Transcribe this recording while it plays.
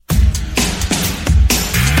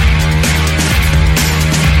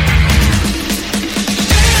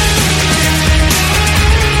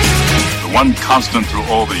constant through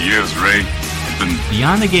all the years, Ray.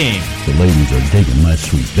 Beyond the Game. The ladies are digging my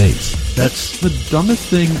sweet bass. That's the dumbest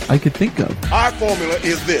thing I could think of. Our formula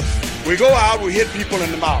is this. We go out, we hit people in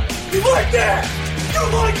the mouth. You like that? You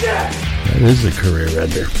like that? That is a career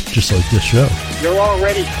ender, just like this show. You're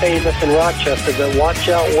already famous in Rochester, but watch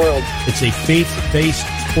out, world. It's a faith-based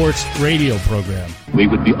sports radio program. We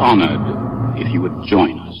would be honored if you would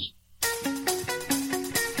join us.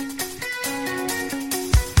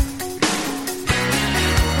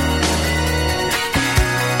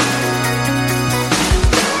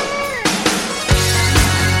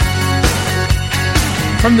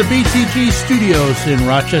 From the BTG studios in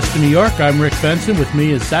Rochester, New York, I'm Rick Benson. With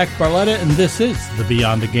me is Zach Barletta, and this is the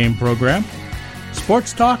Beyond the Game program.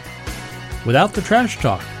 Sports talk without the trash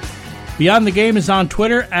talk. Beyond the Game is on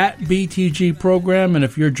Twitter at BTG Program, and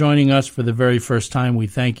if you're joining us for the very first time, we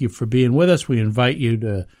thank you for being with us. We invite you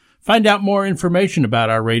to find out more information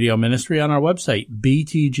about our radio ministry on our website,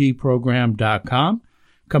 btgprogram.com.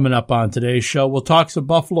 Coming up on today's show, we'll talk some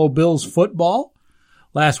Buffalo Bills football.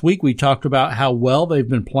 Last week, we talked about how well they've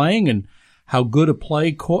been playing and how good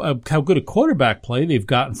a quarterback play they've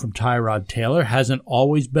gotten from Tyrod Taylor. Hasn't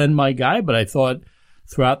always been my guy, but I thought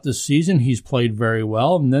throughout the season he's played very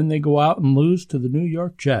well. And then they go out and lose to the New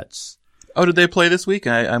York Jets. Oh, did they play this week?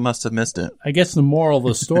 I must have missed it. I guess the moral of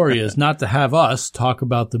the story is not to have us talk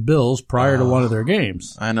about the Bills prior to one of their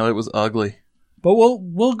games. I know it was ugly. But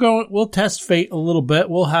we'll test fate a little bit.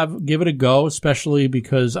 Give it a go, especially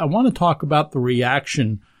because I want to talk about the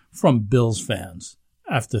reaction from Bills fans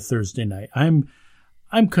after Thursday night. I'm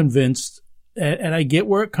convinced, and I get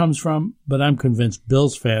where it comes from, but I'm convinced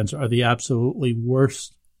Bills fans are the absolutely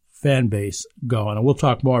worst fan base going. And we'll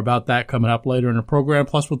talk more about that coming up later in the program.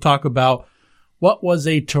 Plus, we'll talk about what was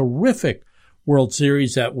a terrific World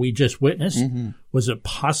Series that we just witnessed. Mm-hmm. Was it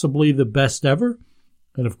possibly the best ever?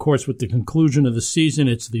 And, of course, with the conclusion of the season,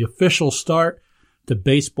 it's the official start to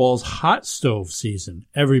baseball's hot stove season.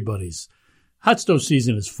 Everybody's hot stove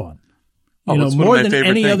season is fun. More than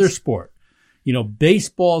any other sport.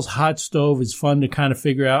 Baseball's hot stove is fun to kind of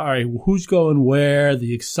figure out, all right, who's going where,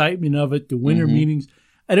 the excitement of it, the winter meetings.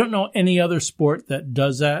 I don't know any other sport that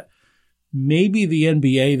does that. Maybe the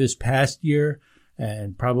NBA this past year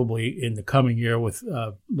and probably in the coming year with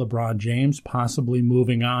LeBron James possibly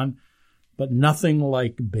moving on. But nothing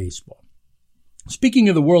like baseball. Speaking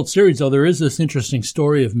of the World Series, though, there is this interesting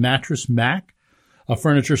story of Mattress Mac. A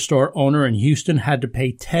furniture store owner in Houston had to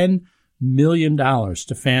pay $10 million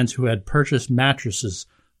to fans who had purchased mattresses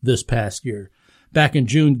this past year. Back in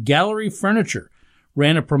June, Gallery Furniture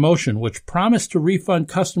ran a promotion which promised to refund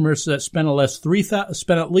customers that spent at least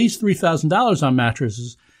 $3,000 on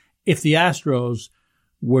mattresses if the Astros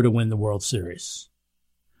were to win the World Series.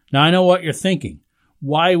 Now, I know what you're thinking.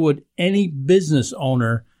 Why would any business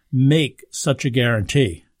owner make such a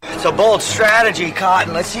guarantee? It's a bold strategy,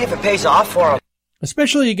 Cotton. Let's see if it pays off for them.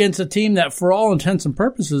 Especially against a team that, for all intents and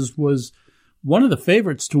purposes, was one of the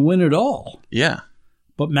favorites to win it all. Yeah.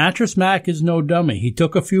 But Mattress Mac is no dummy. He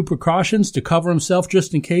took a few precautions to cover himself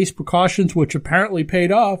just in case, precautions which apparently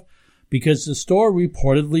paid off because the store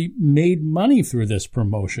reportedly made money through this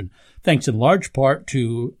promotion, thanks in large part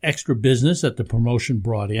to extra business that the promotion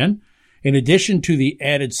brought in. In addition to the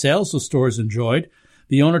added sales the stores enjoyed,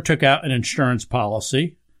 the owner took out an insurance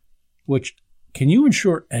policy, which, can you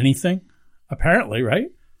insure anything? Apparently,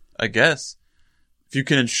 right? I guess. If you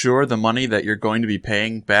can insure the money that you're going to be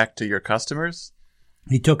paying back to your customers.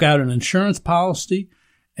 He took out an insurance policy,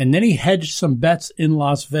 and then he hedged some bets in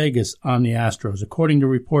Las Vegas on the Astros, according to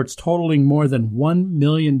reports totaling more than $1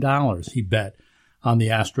 million he bet on the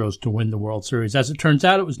Astros to win the World Series. As it turns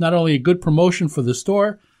out, it was not only a good promotion for the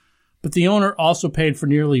store, but the owner also paid for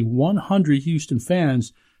nearly 100 Houston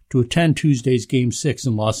fans to attend Tuesday's Game 6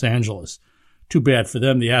 in Los Angeles. Too bad for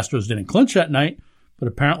them the Astros didn't clinch that night, but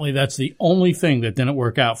apparently that's the only thing that didn't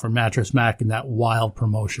work out for Mattress Mac in that wild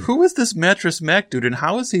promotion. Who is this Mattress Mac dude, and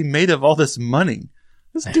how is he made of all this money?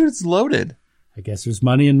 This dude's loaded. I guess there's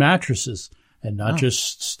money in mattresses, and not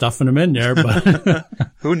just stuffing them in there. But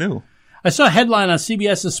who knew? I saw a headline on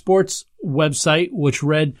CBS's sports website which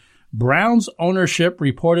read, Browns ownership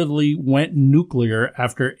reportedly went nuclear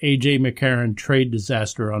after A.J. McCarron trade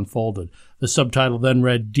disaster unfolded. The subtitle then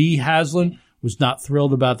read, Dee Haslam was not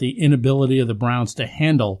thrilled about the inability of the Browns to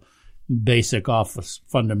handle basic office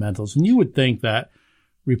fundamentals. And you would think that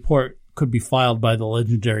report could be filed by the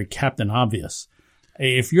legendary Captain Obvious.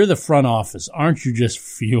 If you're the front office, aren't you just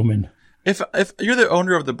fuming? If you're the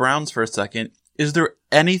owner of the Browns for a second, is there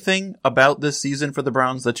anything about this season for the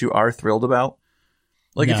Browns that you are thrilled about?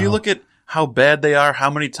 Like, no. If you look at how bad they are, how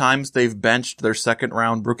many times they've benched their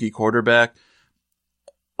second-round rookie quarterback,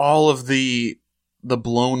 all of the the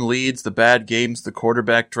blown leads, the bad games, the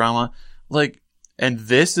quarterback drama. Like, and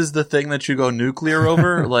this is the thing that you go nuclear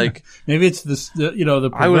over? Like, maybe it's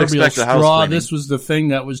the I would proverbial expect a house straw. cleaning. This was the thing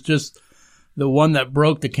that was just the one that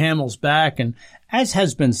broke the camel's back. And as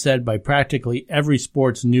has been said by practically every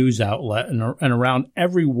sports news outlet and around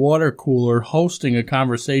every water cooler hosting a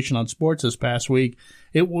conversation on sports this past week,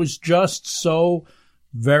 it was just so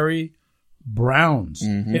very Browns.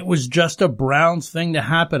 Mm-hmm. It was just a Browns thing to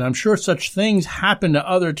happen. I'm sure such things happen to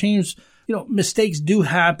other teams. Mistakes do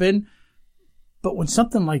happen. But when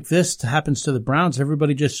something like this happens to the Browns,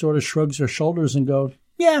 everybody just sort of shrugs their shoulders and goes,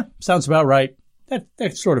 yeah, sounds about right.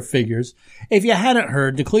 That sort of figures. If you hadn't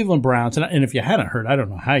heard, the Cleveland Browns, and if you hadn't heard, I don't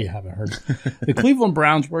know how you haven't heard, the Cleveland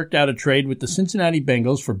Browns worked out a trade with the Cincinnati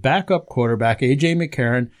Bengals for backup quarterback A.J.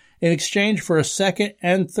 McCarron in exchange for a second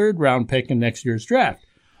and third round pick in next year's draft.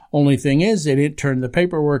 Only thing is, they didn't turn the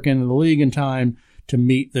paperwork into the league in time to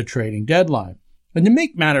meet the trading deadline. And to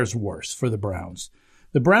make matters worse for the Browns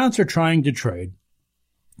are trying to trade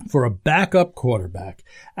for a backup quarterback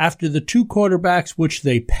after the two quarterbacks which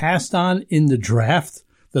they passed on in the draft,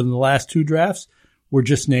 in the last two drafts, were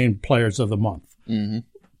just named Players of the Month. Mm-hmm.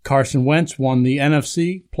 Carson Wentz won the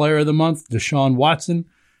NFC Player of the Month, Deshaun Watson,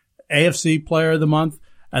 AFC Player of the Month,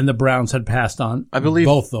 and the Browns had passed on, I believe,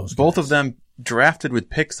 both those guys. Both of them drafted with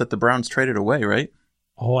picks that the Browns traded away, right?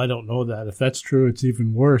 Oh, I don't know that. If that's true, it's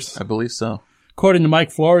even worse. I believe so. According to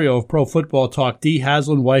Mike Florio of Pro Football Talk, Dee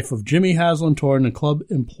Haslam, wife of Jimmy Haslam, told the club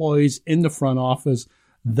employees in the front office.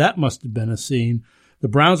 That must have been a scene. The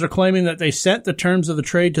Browns are claiming that they sent the terms of the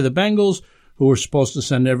trade to the Bengals, who were supposed to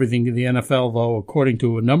send everything to the NFL, though, according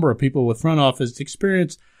to a number of people with front office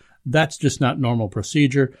experience, that's just not normal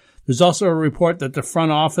procedure. There's also a report that the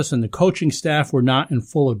front office and the coaching staff were not in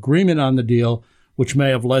full agreement on the deal, which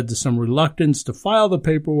may have led to some reluctance to file the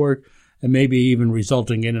paperwork and maybe even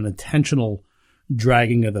resulting in an intentional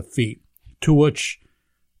dragging of the feet. To which,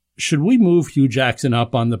 should we move Hugh Jackson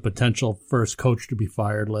up on the potential first coach to be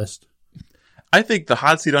fired list? I think the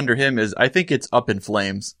hot seat under him I think it's up in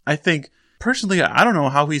flames. I think, personally, I don't know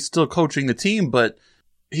how he's still coaching the team, but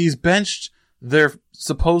he's benched their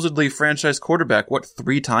supposedly franchise quarterback,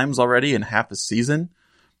 3 times already in half a season?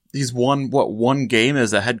 He's won, one game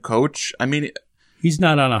as a head coach? I mean, he's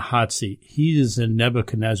not on a hot seat. He is in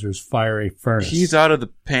Nebuchadnezzar's fiery furnace. He's out of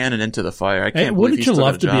the pan and into the fire. I can't believe wouldn't you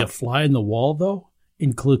love to be a fly in the wall, though?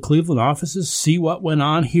 In Cleveland offices, see what went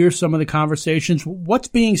on, hear some of the conversations. What's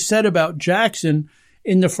being said about Jackson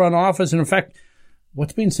in the front office? And in fact,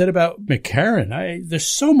 what's being said about McCarron? There's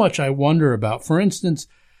so much I wonder about. For instance,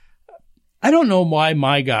 I don't know why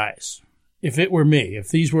my guys, if it were me, if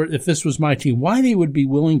this was my team, why they would be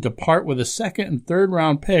willing to part with a second and third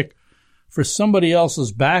round pick for somebody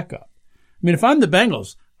else's backup. I mean, if I'm the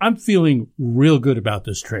Bengals, I'm feeling real good about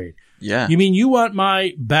this trade. Yeah. You mean you want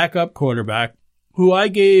my backup quarterback, who I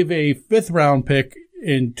gave a 5th round pick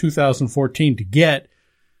in 2014 to get,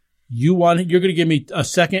 you're going to give me a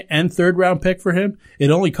second and third round pick for him? It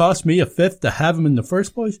only cost me a 5th to have him in the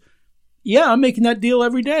first place? Yeah, I'm making that deal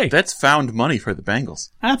every day. That's found money for the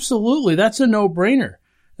Bengals. Absolutely. That's a no-brainer.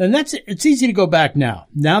 And it's easy to go back now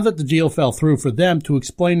that the deal fell through, for them to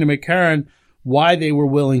explain to McCarron why they were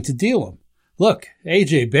willing to deal him. Look,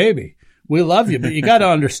 AJ, baby, we love you, but you got to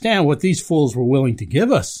understand what these fools were willing to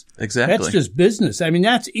give us. Exactly. That's just business. I mean,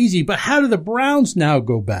 that's easy. But how do the Browns now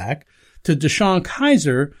go back to DeShone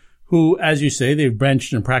Kizer, who, as you say, they've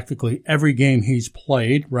benched in practically every game he's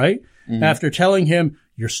played, right? Mm-hmm. After telling him,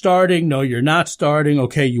 you're starting, no, you're not starting,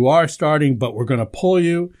 okay, you are starting, but we're going to pull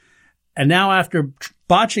you. And now after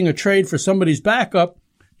botching a trade for somebody's backup,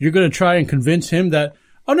 you're going to try and convince him that,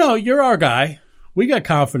 oh, no, you're our guy. We got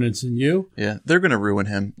confidence in you. Yeah, they're going to ruin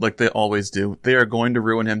him like they always do. They are going to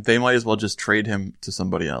ruin him. They might as well just trade him to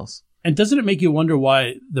somebody else. And doesn't it make you wonder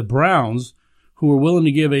why the Browns, who were willing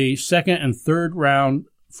to give a second and third round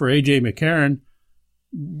for A.J. McCarron,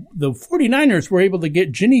 the 49ers were able to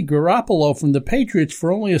get Jimmy Garoppolo from the Patriots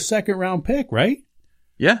for only a second round pick, right?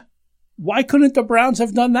 Yeah. Why couldn't the Browns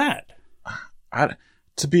have done that?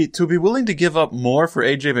 To be willing to give up more for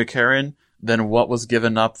A.J. McCarron than what was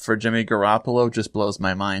given up for Jimmy Garoppolo just blows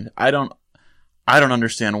my mind. I don't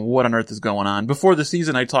understand what on earth is going on. Before the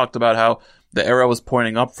season, I talked about how the era was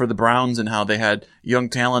pointing up for the Browns and how they had young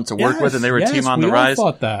talent to work with, and they were a team on the rise.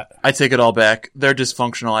 All thought that. I take it all back. They're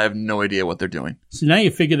dysfunctional. I have no idea what they're doing. So now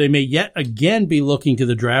you figure they may yet again be looking to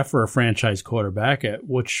the draft for a franchise quarterback.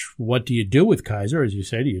 What do you do with Kizer? As you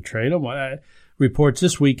say, do you trade him? Reports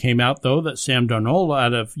this week came out, though, that Sam Darnold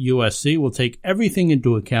out of USC will take everything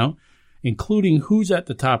into account, including who's at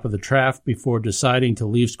the top of the draft, before deciding to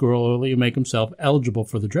leave squirrel early and make himself eligible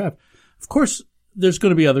for the draft. Of course, there's going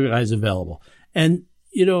to be other guys available. And,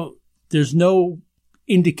 there's no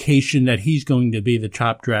indication that he's going to be the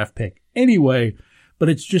top draft pick anyway, but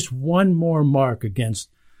it's just one more mark against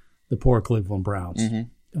the poor Cleveland Browns.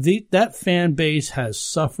 Mm-hmm. That fan base has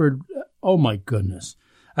suffered. Oh, my goodness.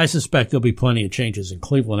 I suspect there'll be plenty of changes in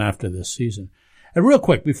Cleveland after this season. And real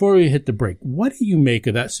quick, before we hit the break, what do you make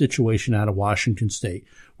of that situation out of Washington State,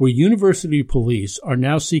 where university police are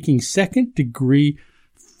now seeking second-degree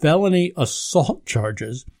felony assault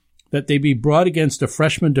charges that they be brought against a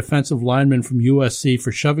freshman defensive lineman from USC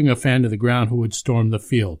for shoving a fan to the ground who had stormed the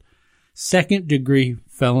field? Second-degree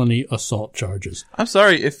felony assault charges. I'm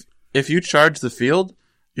sorry, if you charge the field,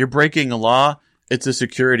 you're breaking a law. It's a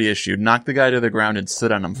security issue. Knock the guy to the ground and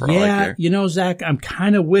sit on him for all I care. Zach, I'm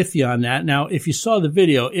kind of with you on that. Now, if you saw the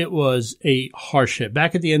video, it was a harsh hit.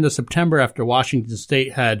 Back at the end of September, after Washington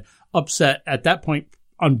State had upset, at that point,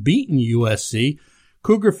 unbeaten USC,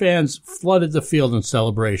 Cougar fans flooded the field in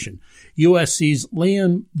celebration. USC's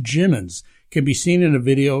Liam Jimmons can be seen in a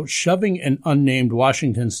video shoving an unnamed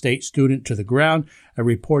Washington State student to the ground. And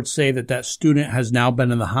reports say that student has now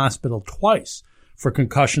been in the hospital twice for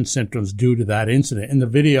concussion symptoms due to that incident. In the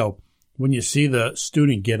video, when you see the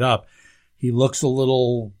student get up, he looks a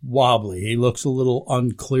little wobbly. He looks a little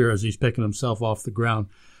unclear as he's picking himself off the ground.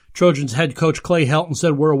 Trojans head coach Clay Helton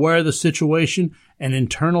said, "We're aware of the situation and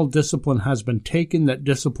internal discipline has been taken. That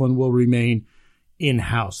discipline will remain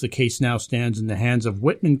in-house." The case now stands in the hands of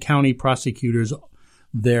Whitman County prosecutors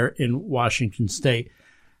there in Washington State.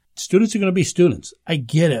 Students are going to be students. I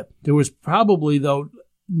get it. There was probably, though,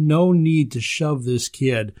 no need to shove this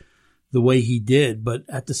kid the way he did. But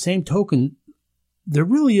at the same token, there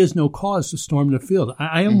really is no cause to storm the field.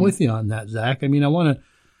 I am with you on that, Zach. I mean, I want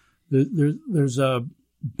to, there's a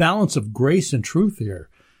balance of grace and truth here.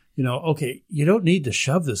 Okay, you don't need to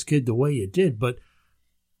shove this kid the way you did, but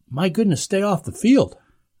my goodness, stay off the field.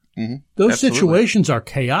 Mm-hmm. Those situations are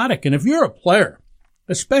chaotic. And if you're a player,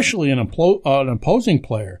 especially an opposing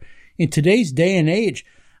player, in today's day and age,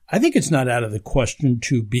 I think it's not out of the question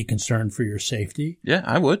to be concerned for your safety. Yeah,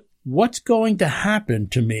 I would. What's going to happen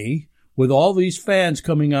to me with all these fans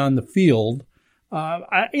coming on the field?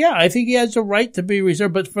 I think he has a right to be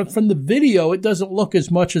reserved. But from the video, it doesn't look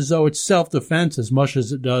as much as though it's self-defense as much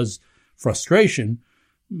as it does frustration.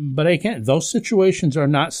 But those situations are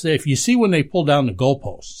not safe. You see when they pull down the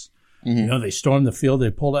goalposts. Mm-hmm. They storm the field,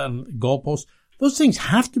 they pull down the goalposts. Those things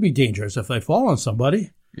have to be dangerous if they fall on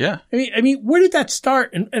somebody. Yeah. I mean, where did that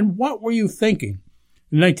start and what were you thinking?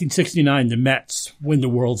 In 1969, the Mets win the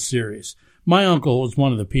World Series. My uncle was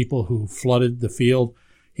one of the people who flooded the field.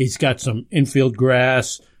 He's got some infield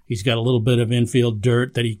grass. He's got a little bit of infield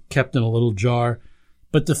dirt that he kept in a little jar.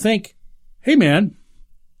 But to think, hey, man,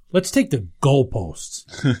 let's take the goalposts.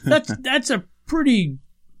 That's a pretty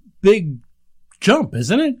big jump,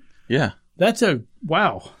 isn't it? Yeah.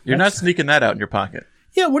 Wow. You're not sneaking that out in your pocket.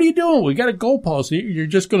 Yeah, what are you doing? We got a goalpost. You're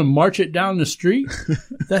just going to march it down the street?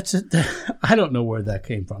 That's it. I don't know where that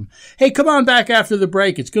came from. Hey, come on back after the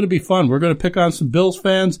break. It's going to be fun. We're going to pick on some Bills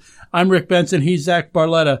fans. I'm Rick Benson. He's Zach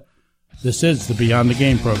Barletta. This is the Beyond the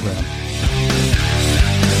Game program.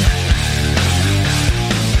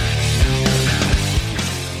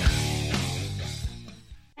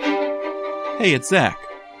 Hey, it's Zach.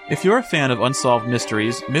 If you're a fan of unsolved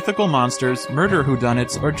mysteries, mythical monsters, murder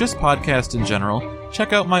whodunits, or just podcasts in general,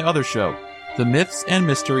 check out my other show, the Myths and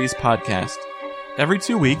Mysteries Podcast. Every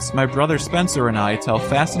 2 weeks, my brother Spencer and I tell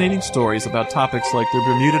fascinating stories about topics like the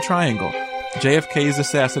Bermuda Triangle, JFK's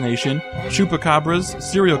assassination, chupacabras,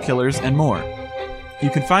 serial killers, and more. You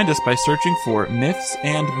can find us by searching for Myths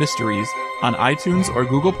and Mysteries on iTunes or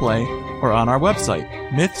Google Play, or on our website,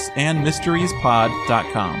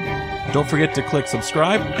 mythsandmysteriespod.com. Don't forget to click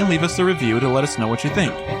subscribe and leave us a review to let us know what you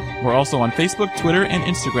think. We're also on Facebook, Twitter, and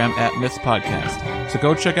Instagram at Myths Podcast. So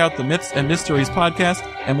go check out the Myths and Mysteries Podcast,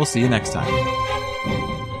 and we'll see you next time.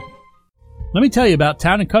 Let me tell you about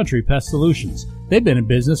Town & Country Pest Solutions. They've been in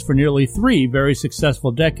business for nearly 3 very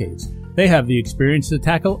successful decades. They have the experience to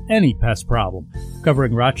tackle any pest problem,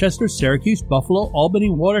 covering Rochester, Syracuse, Buffalo, Albany,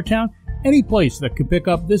 Watertown. Any place that can pick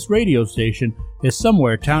up this radio station is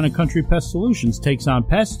somewhere Town & Country Pest Solutions takes on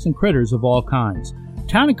pests and critters of all kinds.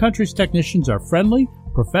 Town & Country's technicians are friendly,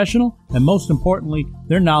 professional, and most importantly,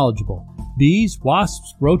 they're knowledgeable. Bees,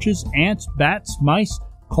 wasps, roaches, ants, bats, mice,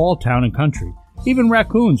 call Town & Country. Even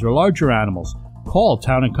raccoons or larger animals, call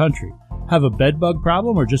Town & Country. Have a bed bug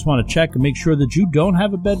problem or just want to check and make sure that you don't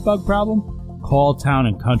have a bed bug problem? Call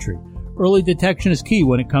Town & Country. Early detection is key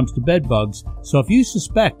when it comes to bed bugs, so if you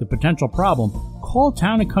suspect a potential problem, call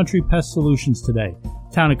Town & Country Pest Solutions today.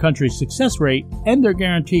 Town & Country's success rate and their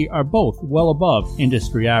guarantee are both well above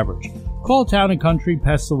industry average. Call Town & Country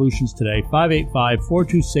Pest Solutions today,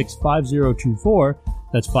 585-426-5024.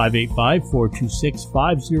 That's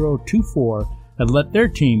 585-426-5024. And let their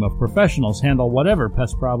team of professionals handle whatever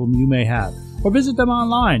pest problem you may have. Or visit them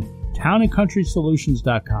online,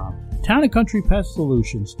 townandcountrysolutions.com. Town & Country Pest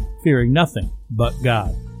Solutions, fearing nothing but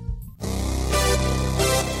God.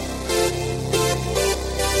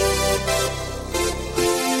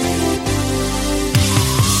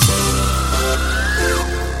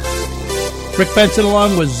 Rick Benson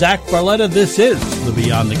along with Zach Barletta. This is the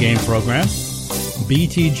Beyond the Game program.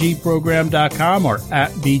 BTGprogram.com or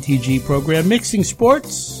at BTG Program, mixing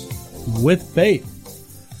sports with faith.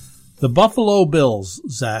 The Buffalo Bills,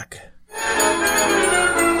 Zach. Yeah.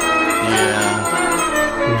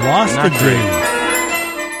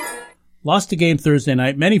 Lost a game Thursday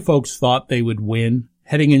night. Many folks thought they would win.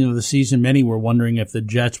 Heading into the season, many were wondering if the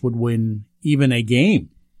Jets would win even a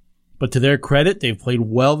game. But to their credit, they've played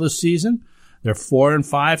well this season. They're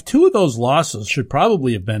 4-5. Two of those losses should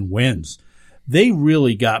probably have been wins. They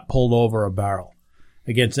really got pulled over a barrel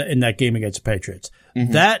in that game against the Patriots.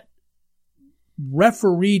 Mm-hmm. That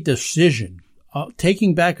referee decision,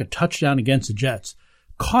 taking back a touchdown against the Jets,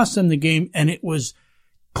 cost them the game, and it was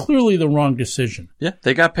clearly the wrong decision. Yeah,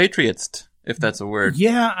 they got Patriotsed, if that's a word.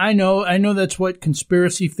 Yeah, I know that's what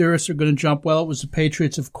conspiracy theorists are going to jump. Well, it was the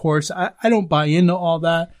Patriots, of course. I don't buy into all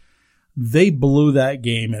that. They blew that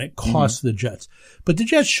game, and it cost the Jets. But the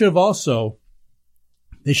Jets should have also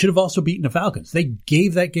beaten the Falcons. They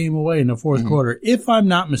gave that game away in the fourth quarter, if I'm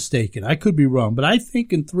not mistaken. I could be wrong, but I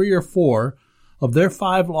think in 3 or 4 of their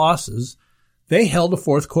 5 losses, they held a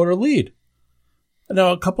fourth quarter lead.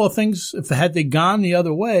 Now, a couple of things, had they gone the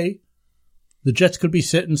other way, the Jets could be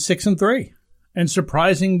sitting 6-3 and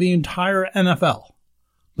surprising the entire NFL.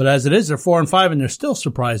 But as it is, they're 4-5 and they're still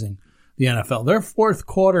surprising the NFL. Their fourth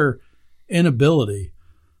quarter inability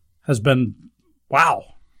has been, wow.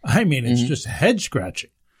 I mean, it's just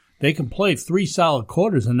head-scratching. They can play 3 solid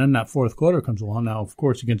quarters, and then that fourth quarter comes along. Now, of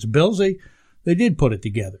course, against the Bills, they did put it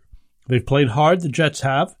together. They've played hard, the Jets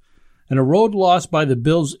have, and a road loss by the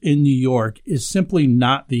Bills in New York is simply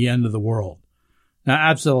not the end of the world. Now,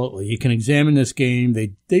 absolutely, you can examine this game.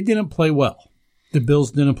 They didn't play well. The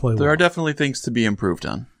Bills didn't play well. There are definitely things to be improved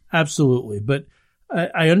on. Absolutely, but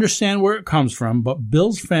I understand where it comes from, but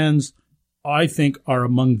Bills fans, I think, are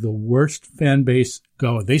among the worst fan base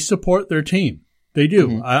going. They support their team. They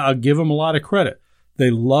do. I'll give them a lot of credit. They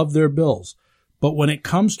love their Bills. But when it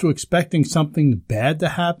comes to expecting something bad to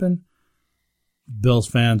happen, Bills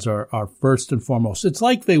fans are first and foremost. It's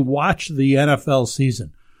like they watch the NFL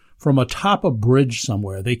season from atop a bridge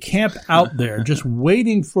somewhere. They camp out there just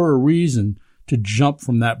waiting for a reason to jump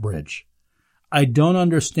from that bridge. I don't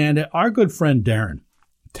understand it. Our good friend Darren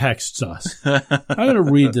texts us. I'm going to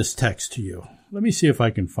read this text to you. Let me see if I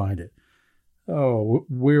can find it. Oh,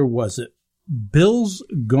 where was it? Bills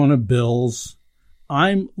gonna Bills.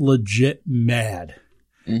 I'm legit mad.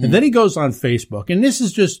 And then he goes on Facebook, and this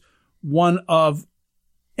is just one of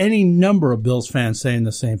any number of Bills fans saying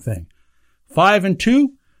the same thing. 5-2,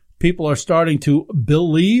 people are starting to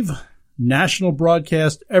believe. National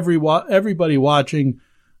broadcast, everybody watching.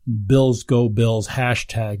 Bills go Bills,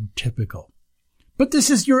 #typical. But this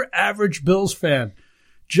is your average Bills fan,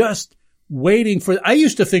 just waiting for. I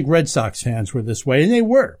used to think Red Sox fans were this way, and they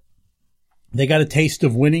were. They got a taste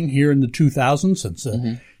of winning here in the 2000s since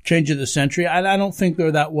the change of the century. I don't think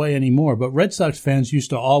they're that way anymore, but Red Sox fans used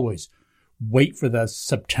to always wait for the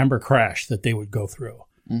September crash that they would go through.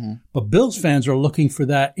 But Bills fans are looking for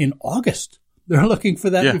that in August. They're looking for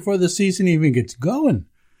that before the season even gets going.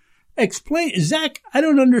 Explain, Zach, I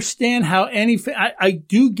don't understand how I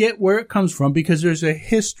do get where it comes from because there's a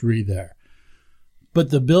history there. But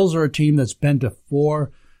the Bills are a team that's been to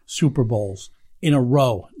 4 Super Bowls in a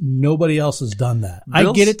row. Nobody else has done that.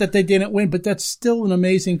 I get it that they didn't win, but that's still an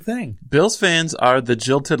amazing thing. Bills fans are the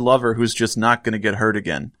jilted lover who's just not going to get hurt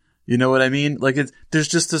again. You know what I mean? Like, there's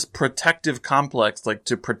just this protective complex, like,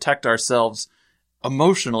 to protect ourselves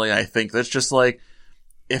emotionally, I think. That's just like,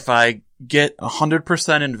 if I get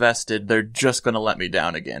 100% invested, they're just going to let me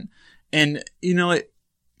down again. And, you know,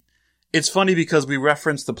 it's funny because we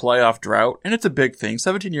referenced the playoff drought, and it's a big thing.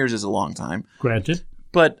 17 years is a long time. Granted.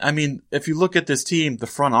 But, I mean, if you look at this team, the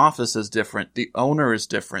front office is different. The owner is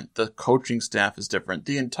different. The coaching staff is different.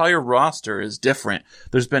 The entire roster is different.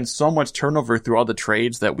 There's been so much turnover through all the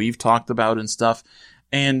trades that we've talked about and stuff.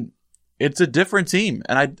 And it's a different team.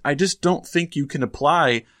 And I just don't think you can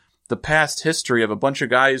apply the past history of a bunch of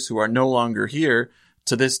guys who are no longer here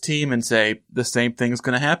to this team and say the same thing's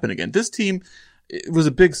going to happen again. This team, it was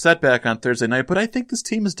a big setback on Thursday night, but I think this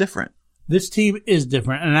team is different. This team is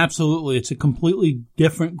different, and absolutely, it's a completely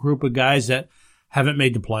different group of guys that haven't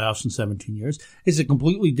made the playoffs in 17 years. It's a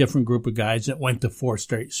completely different group of guys that went to 4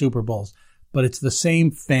 straight Super Bowls, but it's the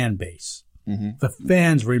same fan base. Mm-hmm. The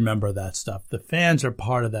fans remember that stuff. The fans are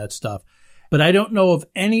part of that stuff. But I don't know of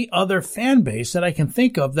any other fan base that I can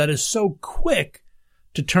think of that is so quick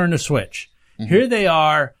to turn a switch. Mm-hmm. Here they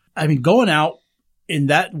are, going out in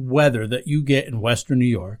that weather that you get in Western New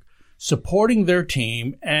York, supporting their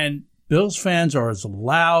team, and Bills fans are as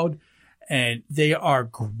loud, and they are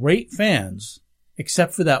great fans,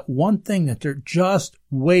 except for that one thing that they're just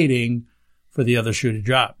waiting for the other shoe to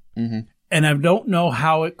drop. Mm-hmm. And I don't know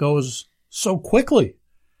how it goes so quickly,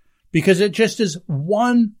 because it just is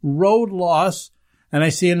one road loss. And I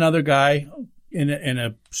see another guy in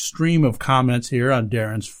a stream of comments here on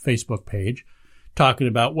Darren's Facebook page talking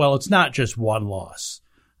about, well, it's not just one loss.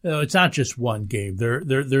 It's not just one game.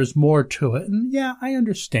 There's more to it. And yeah, I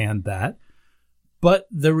understand that. But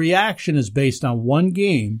the reaction is based on one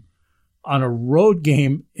game, on a road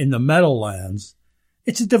game in the Meadowlands.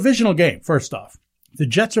 It's a divisional game, first off. The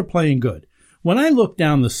Jets are playing good. When I look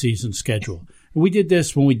down the season schedule, and we did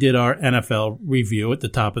this when we did our NFL review at the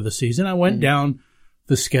top of the season, I went down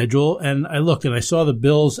the schedule and I looked and I saw the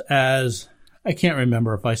Bills as, I can't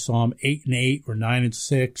remember if I saw them 8-8 or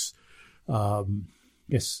 9-6, I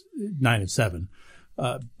guess 9-7.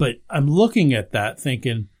 But I'm looking at that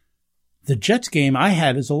thinking the Jets game I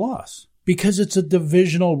had as a loss because it's a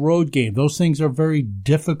divisional road game. Those things are very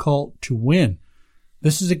difficult to win.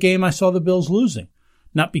 This is a game I saw the Bills losing,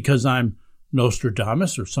 not because I'm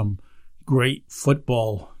Nostradamus or some great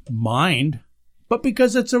football mind, but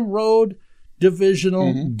because it's a road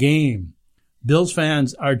divisional game. Bills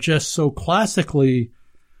fans are just so classically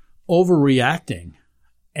overreacting,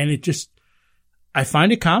 and it just, I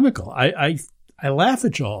find it comical. I laugh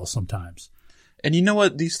at y'all sometimes. And you know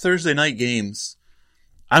what? These Thursday night games,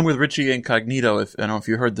 I'm with Richie Incognito. I don't know if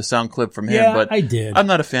you heard the sound clip from him, but I did. I'm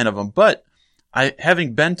not a fan of them. But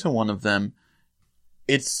having been to one of them,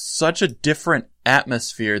 it's such a different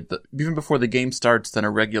atmosphere, even before the game starts, than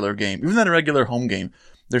a regular game, even than a regular home game.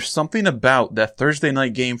 There's something about that Thursday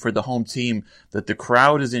night game for the home team that the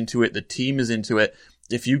crowd is into it, the team is into it.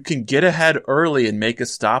 If you can get ahead early and make a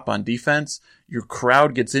stop on defense, your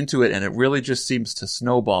crowd gets into it, and it really just seems to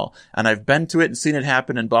snowball. And I've been to it and seen it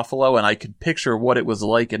happen in Buffalo, and I can picture what it was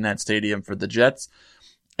like in that stadium for the Jets.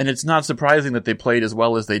 And it's not surprising that they played as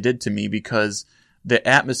well as they did to me, because the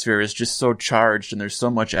atmosphere is just so charged and there's so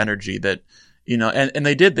much energy that, and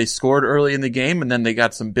they did. They scored early in the game, and then they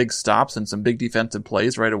got some big stops and some big defensive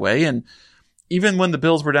plays right away. And even when the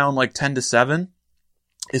Bills were down like 10-7,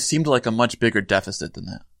 it seemed like a much bigger deficit than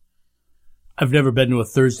that. I've never been to a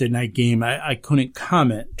Thursday night game. I couldn't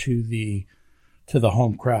comment to the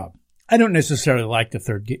home crowd. I don't necessarily like the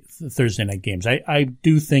Thursday night games. I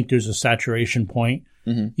do think there's a saturation point.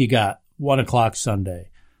 Mm-hmm. You got 1 o'clock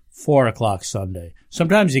Sunday, 4 o'clock Sunday.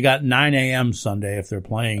 Sometimes you got 9 a.m. Sunday if they're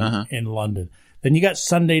playing in London. Then you got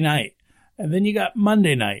Sunday night, and then you got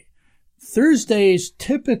Monday night. Thursdays,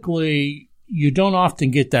 typically, you don't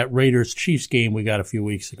often get that Raiders-Chiefs game we got a few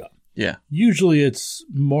weeks ago. Yeah. Usually it's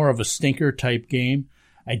more of a stinker type game.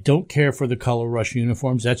 I don't care for the color rush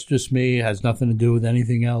uniforms. That's just me. It has nothing to do with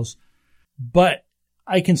anything else. But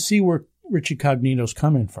I can see where Richie Cognito's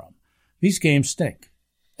coming from. These games stink.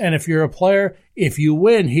 And if you're a player, if you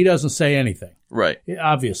win, he doesn't say anything. Right.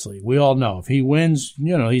 Obviously, we all know. If he wins,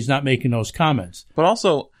 he's not making those comments. But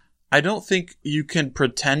also, I don't think you can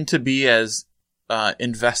pretend to be as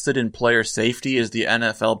invested in player safety as the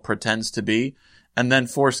NFL pretends to be, and then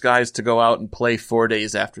force guys to go out and play 4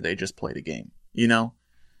 days after they just played a game,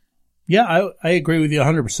 Yeah, I agree with you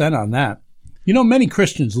 100% on that. Many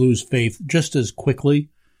Christians lose faith just as quickly,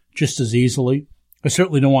 just as easily. I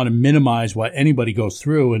certainly don't want to minimize what anybody goes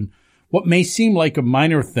through, and what may seem like a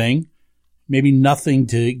minor thing, maybe nothing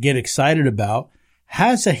to get excited about,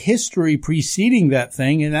 has a history preceding that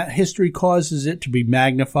thing, and that history causes it to be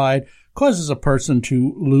magnified, causes a person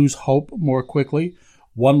to lose hope more quickly.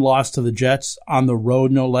 One loss to the Jets on the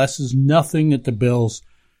road, no less, is nothing that the Bills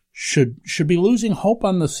should be losing hope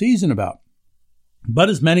on the season about. But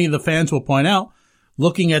as many of the fans will point out,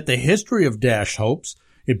 looking at the history of dashed hopes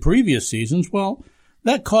in previous seasons, well,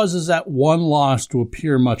 that causes that one loss to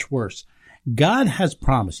appear much worse. God has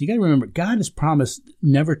promised. You got to remember, God has promised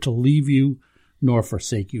never to leave you nor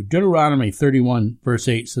forsake you. Deuteronomy 31 verse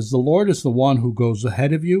 8 says, "The Lord is the one who goes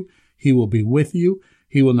ahead of you. He will be with you.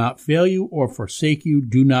 He will not fail you or forsake you.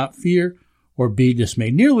 Do not fear or be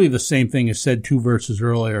dismayed." Nearly the same thing is said 2 verses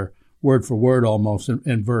earlier, word for word almost,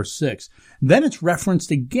 in verse 6. Then it's referenced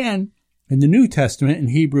again in the New Testament in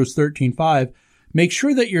Hebrews 13:5. Make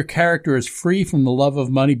sure that your character is free from the love of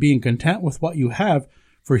money, being content with what you have,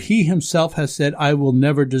 for he himself has said, I will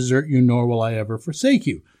never desert you, nor will I ever forsake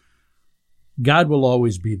you. God will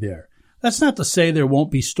always be there. That's not to say there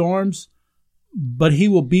won't be storms, but he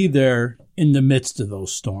will be there in the midst of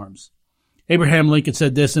those storms. Abraham Lincoln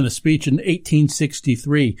said this in a speech in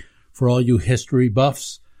 1863, for all you history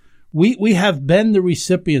buffs. We have been the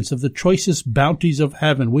recipients of the choicest bounties of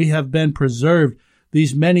heaven. We have been preserved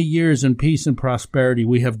these many years in peace and prosperity.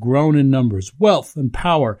 We have grown in numbers, wealth, and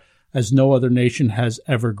power as no other nation has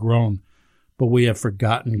ever grown. But we have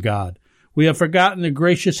forgotten God. We have forgotten the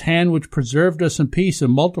gracious hand which preserved us in peace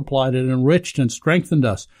and multiplied and enriched and strengthened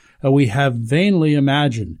us. And we have vainly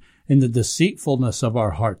imagined in the deceitfulness of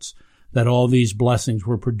our hearts that all these blessings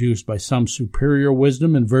were produced by some superior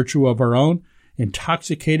wisdom and virtue of our own.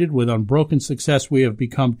 Intoxicated with unbroken success, we have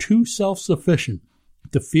become too self-sufficient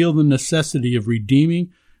to feel the necessity of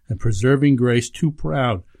redeeming and preserving grace, too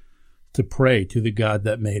proud to pray to the God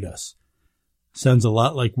that made us. Sounds a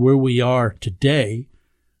lot like where we are today.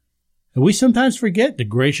 And we sometimes forget the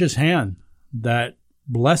gracious hand that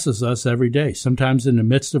blesses us every day. Sometimes in the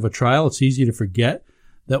midst of a trial, it's easy to forget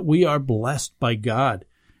that we are blessed by God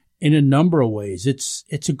in a number of ways.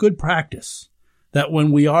 It's a good practice that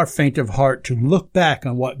when we are faint of heart, to look back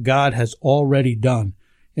on what God has already done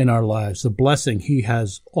in our lives, the blessing he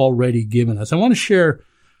has already given us. I want to share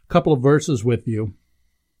a couple of verses with you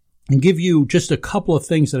and give you just a couple of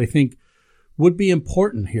things that I think would be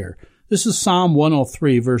important here. This is Psalm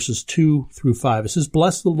 103, verses 2 through 5. It says,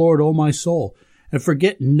 Bless the Lord, O my soul, and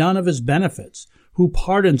forget none of his benefits, who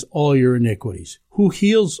pardons all your iniquities, who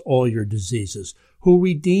heals all your diseases, who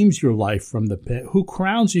redeems your life from the pit, who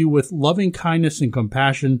crowns you with loving kindness and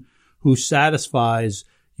compassion, who satisfies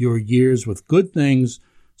your years with good things,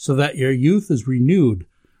 so that your youth is renewed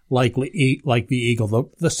like the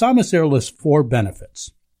eagle. The psalmist there lists 4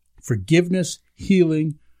 benefits: forgiveness,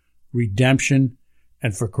 healing, redemption,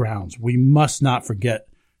 and for crowns. We must not forget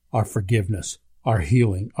our forgiveness, our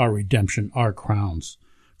healing, our redemption, our crowns.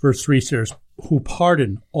 Verse 3 says, who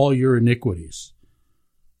pardon all your iniquities.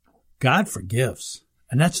 God forgives,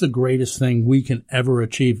 and that's the greatest thing we can ever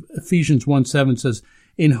achieve. Ephesians 1:7 says,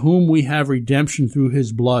 in whom we have redemption through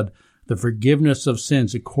his blood, the forgiveness of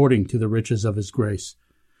sins according to the riches of his grace.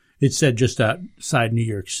 It said just outside New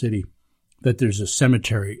York City that there's a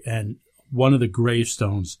cemetery, and one of the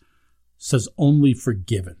gravestones says only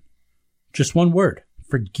forgiven. Just one word,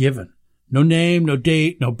 forgiven. No name, no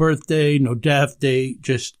date, no birthday, no death date,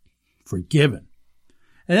 just forgiven.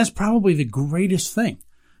 And that's probably the greatest thing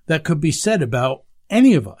that could be said about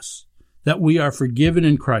any of us, that we are forgiven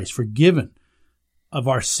in Christ, forgiven of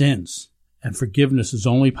our sins. And forgiveness is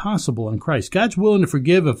only possible in Christ. God's willing to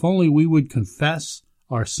forgive if only we would confess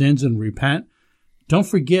our sins and repent. Don't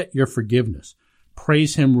forget your forgiveness.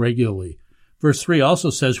 Praise him regularly. Verse 3 also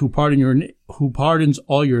says, who pardons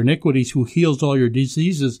all your iniquities, who heals all your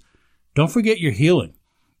diseases. Don't forget your healing.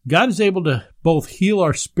 God is able to both heal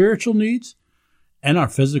our spiritual needs and our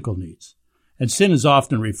physical needs. And sin is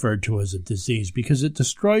often referred to as a disease because it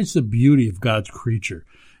destroys the beauty of God's creature.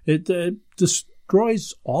 It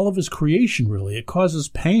destroys all of his creation, really. It causes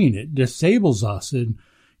pain. It disables us. And,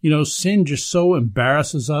 sin just so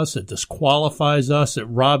embarrasses us. It disqualifies us. It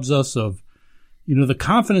robs us of, the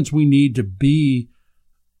confidence we need to be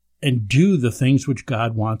and do the things which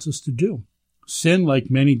God wants us to do. Sin,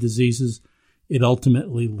 like many diseases, it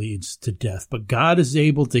ultimately leads to death. But God is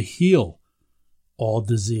able to heal all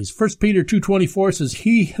disease. 1 Peter 2:24 says,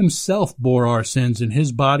 he himself bore our sins in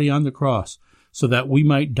his body on the cross, so that we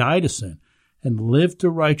might die to sin and live to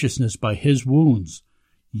righteousness. By his wounds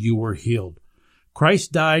you were healed.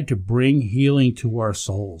 Christ died to bring healing to our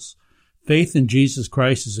souls. Faith in Jesus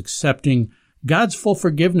Christ is accepting God's full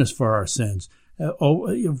forgiveness for our sins,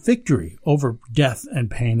 victory over death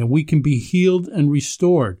and pain, and we can be healed and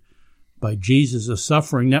restored by Jesus'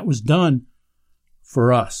 suffering that was done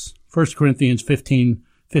for us. 1 Corinthians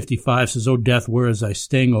 15:55 says, O death, where is thy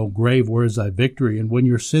sting? O grave, where is thy victory? And when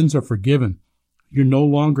your sins are forgiven, you're no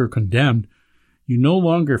longer condemned. You're no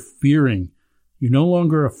longer fearing. You're no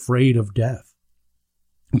longer afraid of death.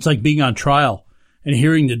 It's like being on trial and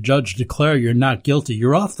hearing the judge declare you're not guilty.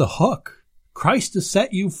 You're off the hook. Christ has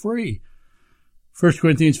set you free. 1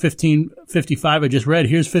 Corinthians 15:55 I just read.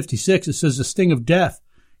 Here's 56. It says, the sting of death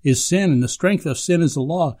is sin, and the strength of sin is the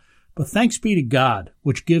law. But thanks be to God,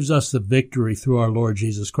 which gives us the victory through our Lord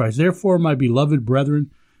Jesus Christ. Therefore, my beloved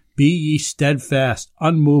brethren, be ye steadfast,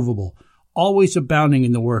 unmovable, always abounding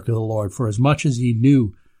in the work of the Lord, for as much as ye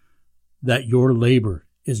knew that your labor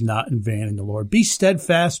is not in vain in the Lord. Be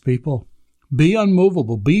steadfast, people. Be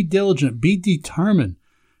unmovable. Be diligent. Be determined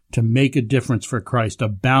to make a difference for Christ,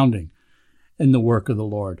 abounding in the work of the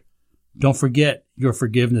Lord. Don't forget your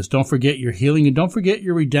forgiveness. Don't forget your healing, and don't forget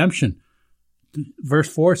your redemption.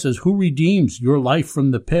 Verse 4 says, who redeems your life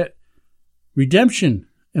from the pit? Redemption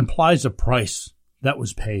implies a price that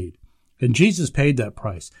was paid, and Jesus paid that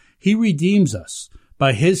price. He redeems us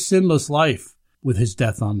by his sinless life with his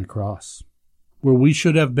death on the cross. Where we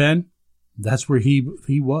should have been, that's where he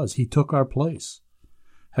was. He took our place.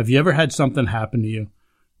 Have you ever had something happen to you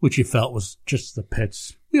which you felt was just the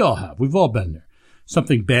pits? We all have. We've all been there.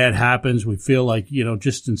 Something bad happens. We feel like,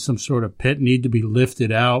 just in some sort of pit, need to be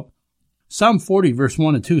lifted out. Psalm 40, verse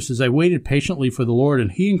 1 and 2 says, I waited patiently for the Lord,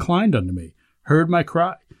 and he inclined unto me, heard my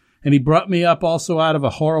cry. And he brought me up also out of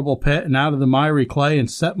a horrible pit and out of the miry clay, and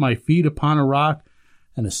set my feet upon a rock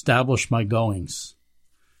and established my goings.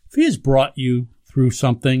 If he has brought you through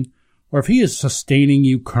something, or if he is sustaining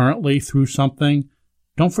you currently through something,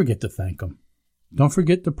 don't forget to thank him. Don't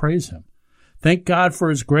forget to praise him. Thank God for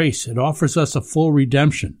his grace. It offers us a full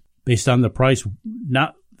redemption based on the price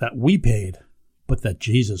not that we paid, but that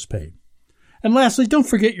Jesus paid. And lastly, don't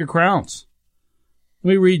forget your crowns. Let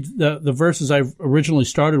me read the verses I originally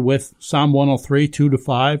started with, Psalm 103,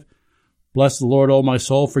 2-5. Bless the Lord, O my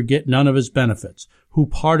soul, forget none of his benefits, who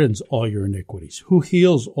pardons all your iniquities, who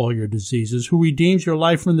heals all your diseases, who redeems your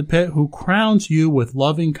life from the pit, who crowns you with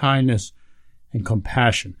loving kindness and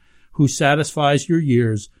compassion, who satisfies your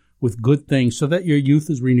years with good things so that your youth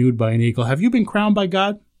is renewed by an eagle. Have you been crowned by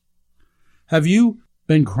God? Have you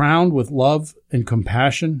been crowned with love and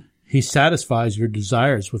compassion? He satisfies your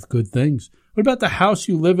desires with good things. What about the house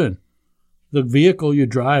you live in, the vehicle you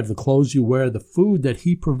drive, the clothes you wear, the food that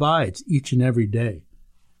he provides each and every day?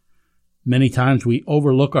 Many times we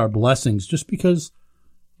overlook our blessings just because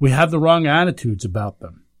we have the wrong attitudes about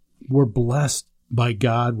them. We're blessed by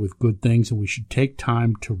God with good things, and we should take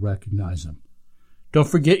time to recognize them. Don't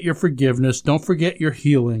forget your forgiveness. Don't forget your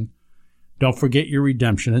healing. Don't forget your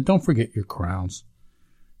redemption, and don't forget your crowns.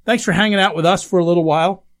 Thanks for hanging out with us for a little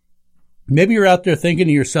while. Maybe you're out there thinking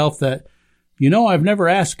to yourself that, I've never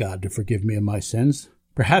asked God to forgive me of my sins.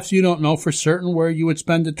 Perhaps you don't know for certain where you would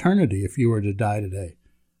spend eternity if you were to die today.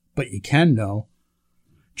 But you can know.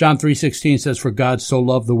 John 3:16 says, for God so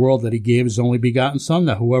loved the world that he gave his only begotten Son,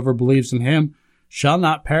 that whoever believes in him shall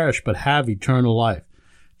not perish but have eternal life.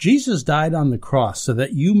 Jesus died on the cross so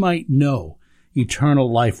that you might know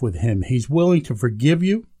eternal life with him. He's willing to forgive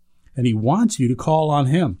you, and he wants you to call on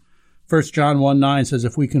him. 1 John 1:9 says,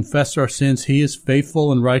 if we confess our sins, he is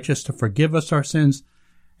faithful and righteous to forgive us our sins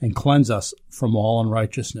and cleanse us from all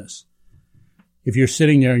unrighteousness. If you're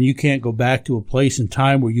sitting there and you can't go back to a place and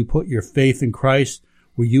time where you put your faith in Christ,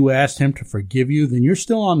 where you asked him to forgive you, then you're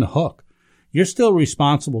still on the hook. You're still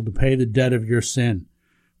responsible to pay the debt of your sin.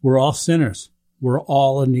 We're all sinners. We're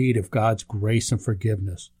all in need of God's grace and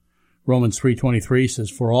forgiveness. Romans 3:23 says,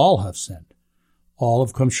 for all have sinned. All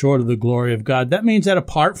have come short of the glory of God. That means that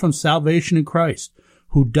apart from salvation in Christ,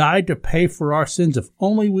 who died to pay for our sins, if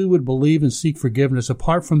only we would believe and seek forgiveness,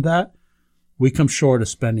 apart from that, we come short of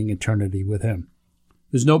spending eternity with him.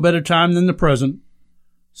 There's no better time than the present,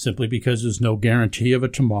 simply because there's no guarantee of a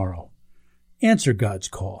tomorrow. Answer God's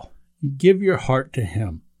call. Give your heart to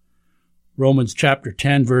him. Romans chapter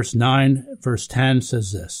 10, verse 9, verse 10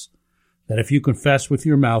 says this, that if you confess with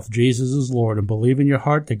your mouth Jesus is Lord and believe in your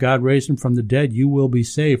heart that God raised him from the dead, you will be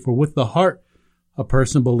saved. For with the heart a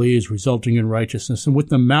person believes, resulting in righteousness, and with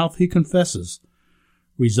the mouth he confesses,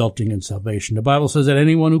 resulting in salvation. The Bible says that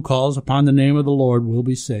anyone who calls upon the name of the Lord will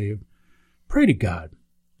be saved. Pray to God.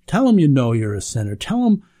 Tell him you know you're a sinner. Tell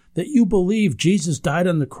him that you believe Jesus died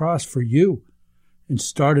on the cross for you, and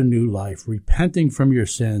start a new life, repenting from your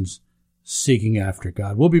sins, seeking after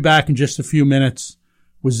God. We'll be back in just a few minutes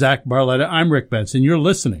with Zach Barletta. I'm Rick Benson. You're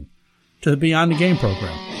listening to the Beyond the Game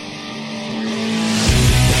program.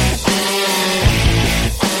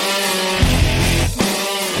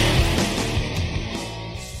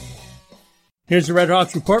 Here's the Red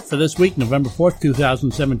Hawks Report for this week, November 4th,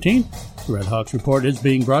 2017. The Red Hawks Report is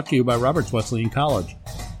being brought to you by Roberts Wesleyan College.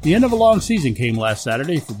 The end of a long season came last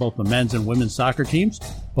Saturday for both the men's and women's soccer teams,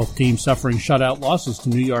 both teams suffering shutout losses to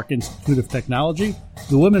New York Institute of Technology,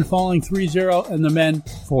 the women falling 3-0 and the men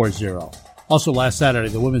 4-0. Also last Saturday,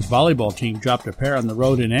 the women's volleyball team dropped a pair on the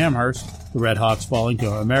road in Amherst, the Red Hawks falling to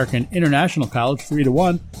American International College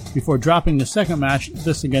 3-1 before dropping the second match,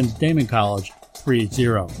 this against Damon College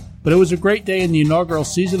 3-0. But it was a great day in the inaugural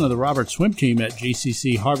season of the Roberts swim team at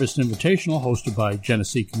GCC Harvest Invitational hosted by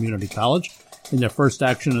Genesee Community College. In their first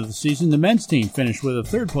action of the season, the men's team finished with a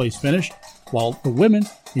third-place finish, while the women,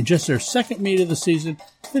 in just their second meet of the season,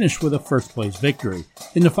 finished with a first-place victory.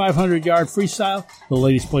 In the 500-yard freestyle, the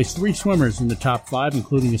ladies placed 3 swimmers in the top 5,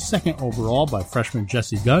 including a second overall by freshman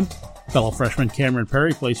Jessie Gunn. Fellow freshman Cameron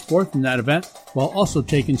Perry placed 4th in that event, while also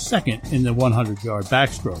taking second in the 100-yard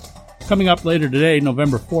backstroke. Coming up later today,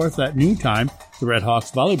 November 4th at noontime, the Red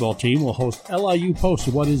Hawks volleyball team will host LIU Post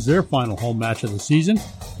to what is their final home match of the season.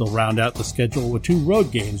 They'll round out the schedule with 2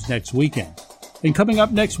 road games next weekend. And coming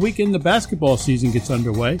up next weekend, the basketball season gets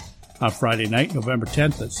underway. On Friday night, November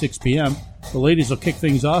 10th at 6 p.m., the ladies will kick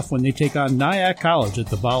things off when they take on Nyack College at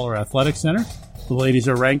the Baller Athletic Center. The ladies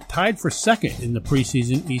are ranked tied for second in the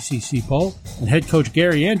preseason ECC poll, and head coach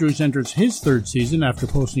Gary Andrews enters his third season after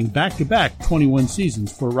posting back-to-back 21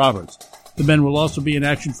 seasons for Roberts. The men will also be in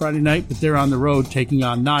action Friday night, but they're on the road taking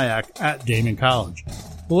on Nyack at Damon College.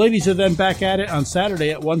 The ladies are then back at it on Saturday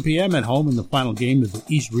at 1 p.m. at home in the final game of the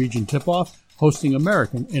East Region tip-off, hosting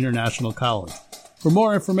American International College. For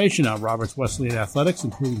more information on Roberts Wesleyan Athletics,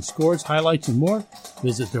 including scores, highlights, and more,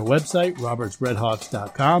 visit their website,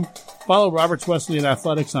 robertsredhawks.com. Follow Roberts Wesleyan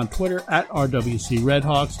Athletics on Twitter at RWC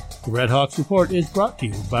Redhawks. The Red Hawks Report is brought to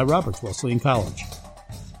you by Roberts Wesleyan College.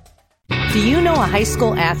 Do you know a high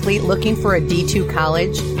school athlete looking for a D2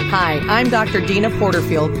 college? Hi, I'm Dr. Dina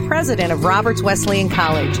Porterfield, president of Roberts Wesleyan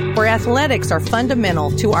College, where athletics are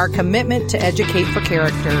fundamental to our commitment to educate for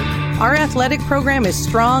character. Our athletic program is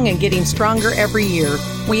strong and getting stronger every year.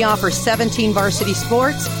 We offer 17 varsity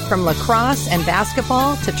sports, from lacrosse and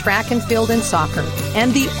basketball to track and field and soccer,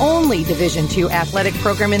 and the only Division II athletic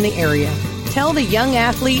program in the area. Tell the young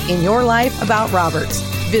athlete in your life about Roberts.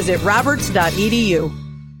 Visit roberts.edu.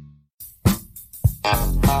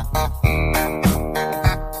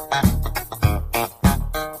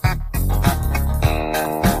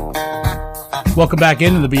 Welcome back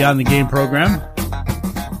into the Beyond the Game program.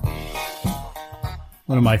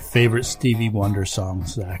 One of my favorite Stevie Wonder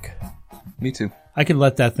songs, Zach. Me too. I could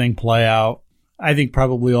let that thing play out. I think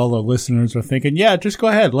probably all the listeners are thinking, yeah, just go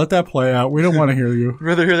ahead, let that play out. We don't want to hear you. I'd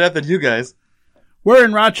rather hear that than you guys. We're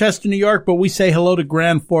in Rochester, New York, but we say hello to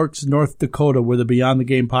Grand Forks, North Dakota, where the Beyond the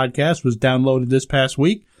Game podcast was downloaded this past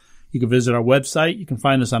week. You can visit our website. You can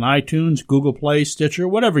find us on iTunes, Google Play, Stitcher,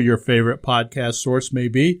 whatever your favorite podcast source may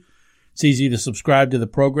be. It's easy to subscribe to the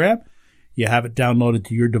program. You have it downloaded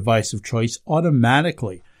to your device of choice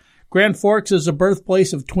automatically. Grand Forks is the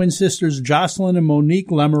birthplace of twin sisters Jocelyn and Monique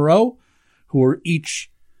Lamoureux, who are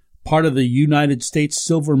each part of the United States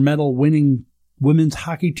silver medal winning women's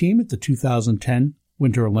hockey team at the 2010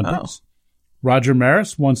 Winter Olympics. Oh. Roger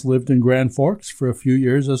Maris once lived in Grand Forks for a few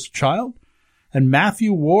years as a child. And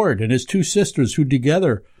Matthew Ward and his 2 sisters, who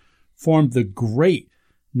together formed the great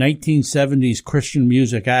 1970s Christian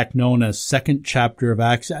music act known as Second Chapter of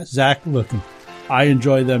Acts. Zach, look, I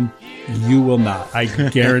enjoy them. You will not. I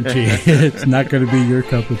guarantee it's not going to be your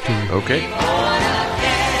cup of tea. Okay.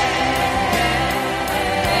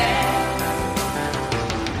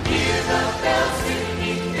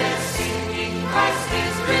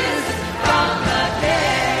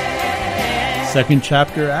 Second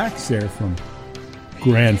Chapter Acts there from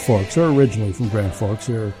Grand Forks, or originally from Grand Forks.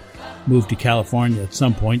 They moved to California at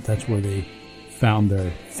some point. That's where they found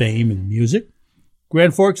their fame in music.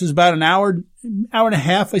 Grand Forks is about an hour and a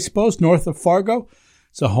half, I suppose, north of Fargo.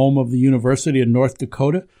 It's the home of the University of North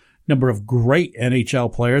Dakota. Number of great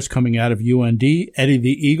NHL players coming out of UND. Eddie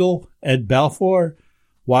the Eagle, Ed Balfour,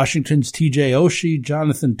 Washington's TJ Oshie,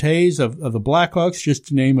 Jonathan Toews of the Blackhawks, just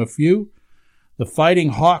to name a few. The Fighting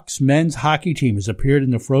Hawks men's hockey team has appeared in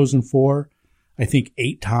the Frozen Four, I think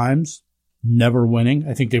 8 times, never winning.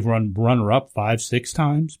 I think they've run runner-up 5-6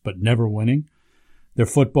 times, but never winning. Their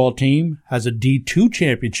football team has a D2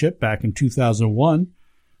 championship back in 2001,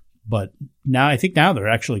 but now they're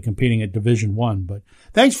actually competing at Division I. But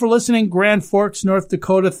thanks for listening, Grand Forks, North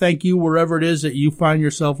Dakota. Thank you wherever it is that you find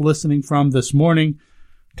yourself listening from this morning.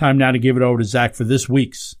 Time now to give it over to Zach for this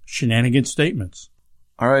week's Shenanigans Statements.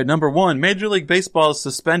 All right, number 1, Major League Baseball is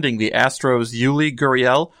suspending the Astros' Yuli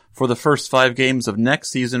Gurriel for the first 5 games of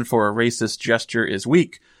next season for a racist gesture is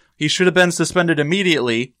weak. He should have been suspended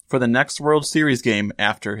immediately for the next World Series game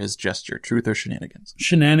after his gesture. Truth or shenanigans?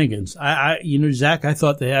 Shenanigans. Zach, I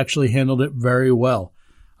thought they actually handled it very well.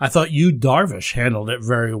 I thought Yu Darvish handled it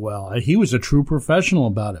very well. He was a true professional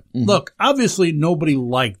about it. Mm-hmm. Look, obviously nobody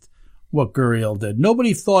liked what Gurriel did.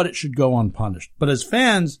 Nobody thought it should go unpunished. But as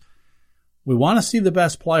fans, we want to see the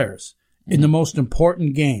best players in the most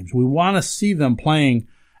important games. We want to see them playing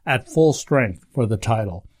at full strength for the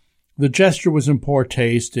title. The gesture was in poor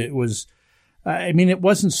taste. It was, it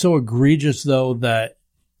wasn't so egregious, though, that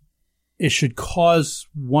it should cause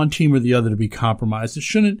one team or the other to be compromised. It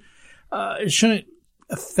shouldn't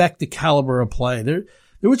affect the caliber of play. There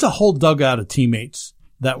was a whole dugout of teammates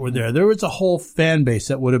that were there. There was a whole fan base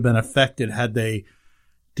that would have been affected had they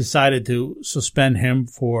decided to suspend him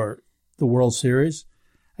for the World Series.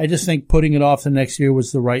 I just think putting it off the next year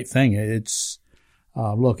was the right thing. It's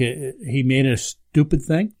he made a stupid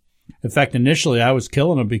thing. In fact, initially I was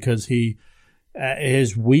killing him because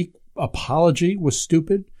his weak apology was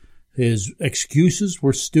stupid. His excuses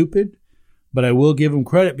were stupid. But I will give him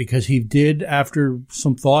credit because he did, after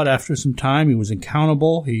some thought, after some time, he was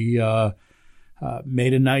accountable. He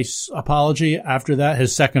made a nice apology after that.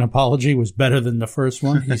 His second apology was better than the first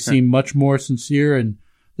one. He seemed much more sincere. And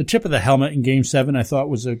the tip of the helmet in Game 7 I thought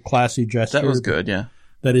was a classy gesture. That was good, yeah.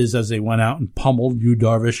 That is, as they went out and pummeled Yu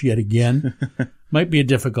Darvish yet again. Might be a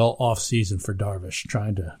difficult offseason for Darvish,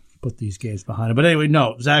 trying to put these games behind him. But anyway,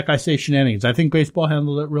 no, Zach, I say shenanigans. I think baseball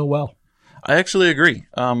handled it real well. I actually agree.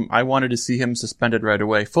 I wanted to see him suspended right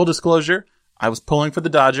away. Full disclosure, I was pulling for the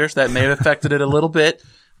Dodgers. That may have affected it a little bit.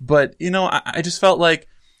 But, I just felt like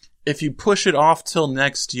if you push it off till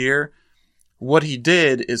next year, what he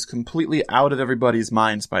did is completely out of everybody's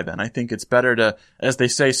minds by then. I think it's better to, as they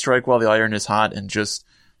say, strike while the iron is hot and just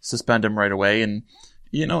suspend him right away. And,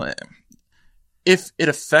 if it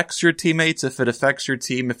affects your teammates, if it affects your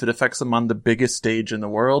team, if it affects them on the biggest stage in the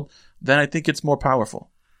world, then I think it's more powerful.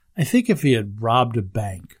 I think if he had robbed a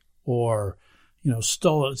bank or,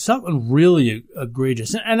 stolen something really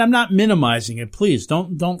egregious, and I'm not minimizing it, please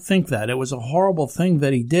don't think that. It was a horrible thing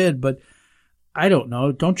that he did, but I don't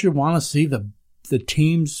know. Don't you want to see the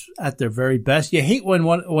teams at their very best? You hate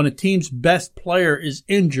when a team's best player is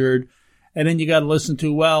injured and then you got to listen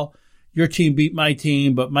to, well, your team beat my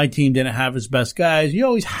team, but my team didn't have his best guys. You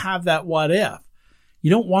always have that what if. You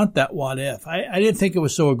don't want that what if. I didn't think it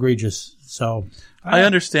was so egregious. So I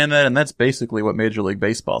understand that, and that's basically what Major League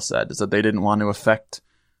Baseball said, is that they didn't want to affect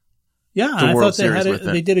the I World thought Series with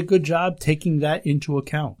it. They did a good job taking that into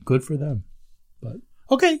account. Good for them. But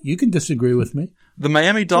okay, you can disagree with me. The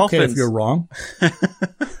Miami Dolphins. Okay if you're wrong.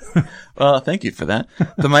 Thank you for that.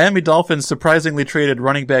 The Miami Dolphins surprisingly traded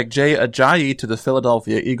running back Jay Ajayi to the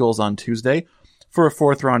Philadelphia Eagles on Tuesday for a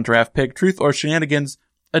 4th-round draft pick. Truth or shenanigans,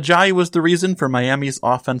 Ajayi was the reason for Miami's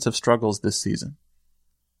offensive struggles this season.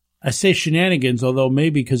 I say shenanigans, although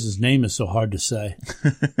maybe because his name is so hard to say.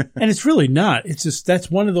 And it's really not. It's just,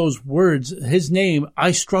 that's one of those words, his name,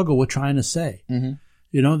 I struggle with trying to say.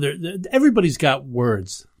 Mm-hmm. Everybody's got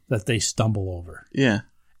words that they stumble over. Yeah.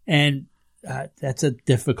 And that's a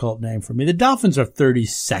difficult name for me. The Dolphins are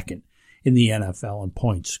 32nd in the NFL in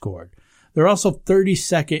points scored. They're also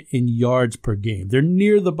 32nd in yards per game. They're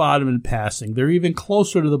near the bottom in passing. They're even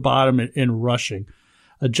closer to the bottom in rushing.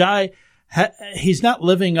 Ajayi, he's not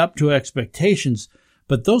living up to expectations,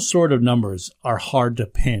 but those sort of numbers are hard to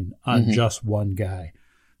pin on just one guy.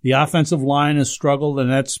 The offensive line has struggled, and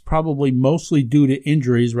that's probably mostly due to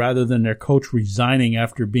injuries rather than their coach resigning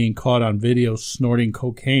after being caught on video snorting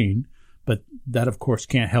cocaine. But that, of course,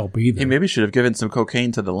 can't help either. He maybe should have given some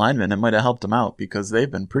cocaine to the linemen. It might have helped them out because they've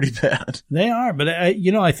been pretty bad. They are, but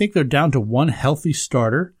I think they're down to one healthy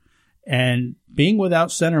starter. And being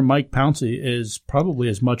without center Mike Pouncey is probably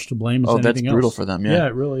as much to blame as anything else. Oh, that's brutal for them, yeah. Yeah,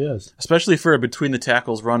 it really is. Especially for a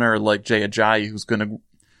between-the-tackles runner like Jay Ajayi, who's going to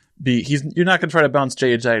be... You're not going to try to bounce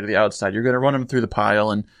Jay Ajayi to the outside. You're going to run him through the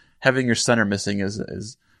pile, and having your center missing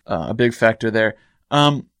is a big factor there.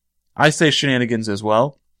 I say shenanigans as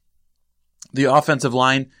well. The offensive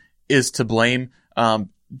line is to blame.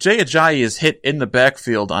 Jay Ajayi is hit in the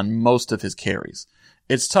backfield on most of his carries.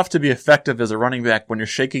 It's tough to be effective as a running back when you're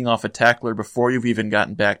shaking off a tackler before you've even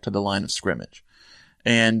gotten back to the line of scrimmage.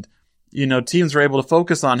 And, teams were able to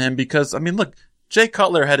focus on him because, look, Jay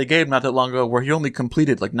Cutler had a game not that long ago where he only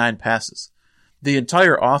completed 9 passes. The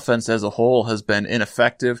entire offense as a whole has been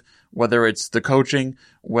ineffective, whether it's the coaching,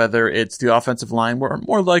 whether it's the offensive line,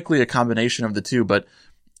 more likely a combination of the two. But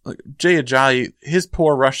Jay Ajayi, his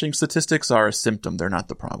poor rushing statistics are a symptom. They're not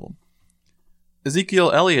the problem.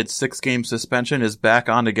 Ezekiel Elliott's 6-game suspension is back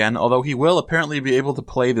on again, although he will apparently be able to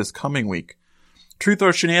play this coming week. Truth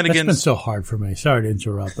or shenanigans? That's been so hard for me. Sorry to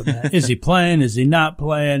interrupt, but man, is he playing? Is he not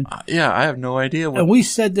playing? Yeah, I have no idea. And we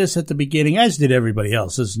said this at the beginning, as did everybody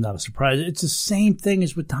else. This is not a surprise. It's the same thing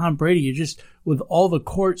as with Tom Brady. You just, with all the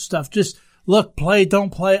court stuff, just look, play, don't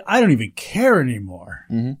play. I don't even care anymore.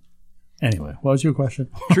 Mm-hmm. Anyway, what was your question?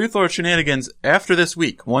 Truth or shenanigans? After this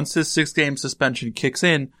week, once his 6-game suspension kicks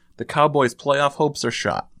in, the Cowboys' playoff hopes are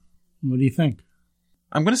shot. What do you think?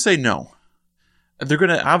 I'm going to say no. They're going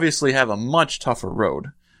to obviously have a much tougher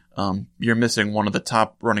road. You're missing one of the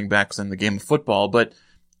top running backs in the game of football, but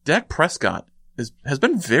Dak Prescott has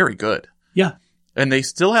been very good. Yeah. And they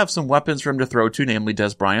still have some weapons for him to throw to, namely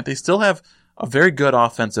Des Bryant. They still have a very good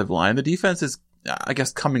offensive line. The defense is, I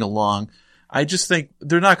guess, coming along. I just think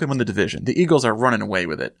they're not going to win the division. The Eagles are running away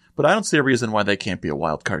with it. But I don't see a reason why they can't be a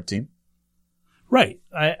wild card team. Right.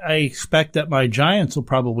 I expect that my Giants will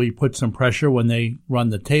probably put some pressure when they run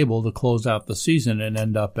the table to close out the season and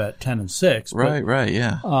end up at 10-6. Right,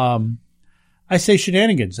 yeah. I say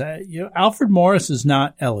shenanigans. Alfred Morris is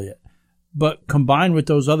not Elliott. But combined with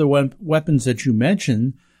those other weapons that you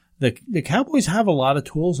mentioned, the Cowboys have a lot of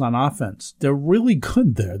tools on offense. They're really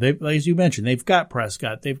good there. As you mentioned, they've got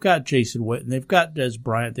Prescott, they've got Jason Witten, they've got Des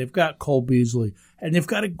Bryant, they've got Cole Beasley, and they've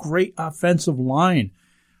got a great offensive line.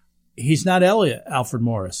 He's not Elliott, Alfred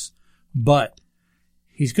Morris, but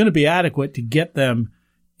he's going to be adequate to get them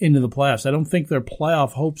into the playoffs. I don't think their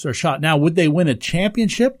playoff hopes are shot. Now, would they win a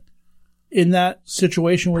championship in that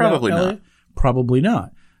situation without Probably Elliott? not. Probably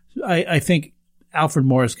not. I think Alfred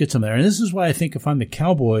Morris gets them there. And this is why I think if I'm the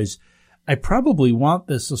Cowboys, I probably want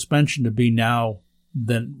the suspension to be now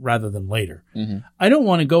rather than later. Mm-hmm. I don't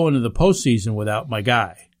want to go into the postseason without my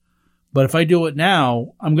guy. But if I do it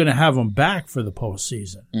now, I'm going to have him back for the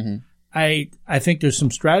postseason. Mm-hmm. I think there's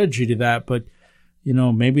some strategy to that, but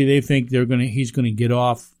maybe they think he's going to get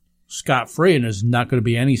off scot-free and there's not going to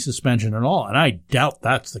be any suspension at all. And I doubt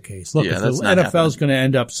that's the case. Look, if the NFL is going to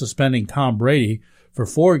end up suspending Tom Brady for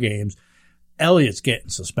 4 games, Elliott's getting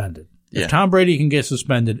suspended. Yeah. If Tom Brady can get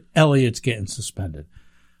suspended, Elliott's getting suspended.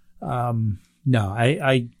 No,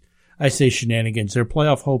 I say shenanigans. Their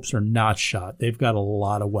playoff hopes are not shot. They've got a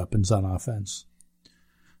lot of weapons on offense.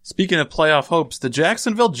 Speaking of playoff hopes, the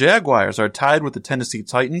Jacksonville Jaguars are tied with the Tennessee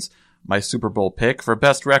Titans, my Super Bowl pick, for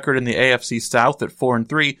best record in the AFC South at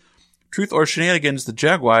 4-3. Truth or shenanigans, the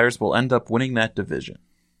Jaguars will end up winning that division.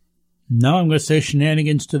 No, I'm going to say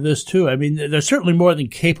shenanigans to this, too. I mean, they're certainly more than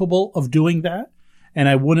capable of doing that, and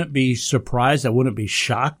I wouldn't be surprised, I wouldn't be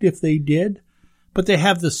shocked if they did, but they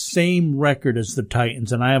have the same record as the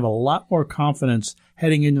Titans, and I have a lot more confidence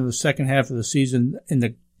heading into the second half of the season in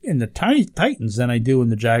the Titans than I do in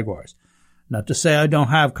the Jaguars. Not to say I don't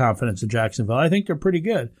have confidence in Jacksonville. I think they're pretty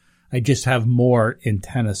good. I just have more in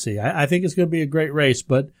Tennessee. I think it's going to be a great race,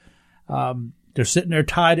 but they're sitting there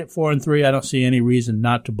tied at 4-3. I don't see any reason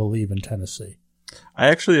not to believe in Tennessee. I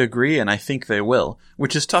actually agree, and I think they will,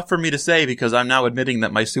 which is tough for me to say because I'm now admitting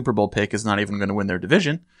that my Super Bowl pick is not even going to win their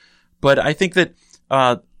division. But I think that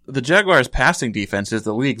the Jaguars' passing defense is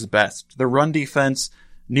the league's best. The run defense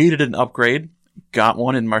needed an upgrade, got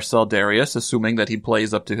one in Marcel Darius, assuming that he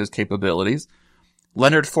plays up to his capabilities.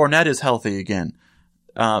 Leonard Fournette is healthy again.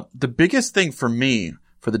 The biggest thing for me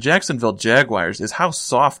for the Jacksonville Jaguars is how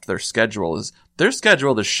soft their schedule is. Their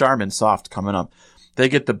schedule is Charmin soft coming up. They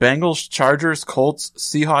get the Bengals, Chargers, Colts,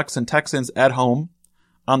 Seahawks, and Texans at home.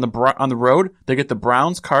 On the road, they get the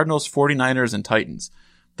Browns, Cardinals, 49ers, and Titans.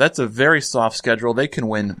 That's a very soft schedule. They can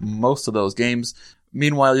win most of those games.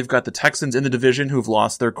 Meanwhile, you've got the Texans in the division who've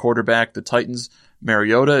lost their quarterback. The Titans,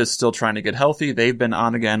 Mariota is still trying to get healthy. They've been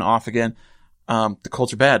on again, off again. The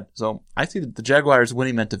Colts are bad. So I see the Jaguars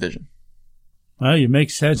winning that division. Well, you make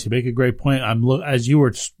sense. You make a great point. As you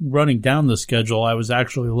were running down the schedule, I was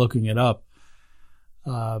actually looking it up.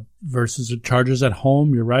 Versus the Chargers at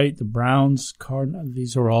home, you're right. The Browns, Cardinals,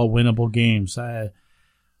 these are all winnable games.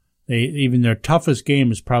 Even their toughest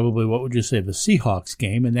game is probably, what would you say, the Seahawks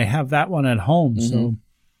game, and they have that one at home. Mm-hmm. So,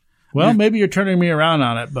 well, maybe you're turning me around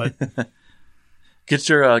on it, but get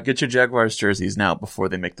your Jaguars jerseys now before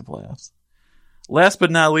they make the playoffs. Last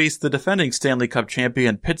but not least, the defending Stanley Cup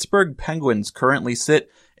champion Pittsburgh Penguins currently sit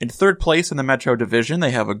in third place in the Metro Division.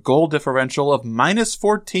 They have a goal differential of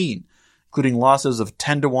 -14, including losses of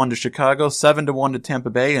 10-1 to Chicago, 7-1 to Tampa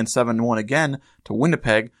Bay, and 7-1 again to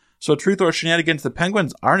Winnipeg. So truth or shenanigans, the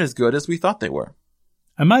Penguins aren't as good as we thought they were.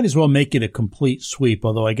 I might as well make it a complete sweep,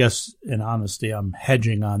 although I guess, in honesty, I'm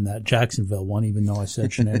hedging on that Jacksonville one, even though I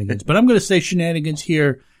said shenanigans. But I'm going to say shenanigans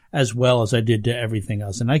here as well as I did to everything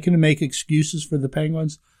else. And I can make excuses for the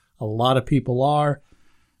Penguins. A lot of people are.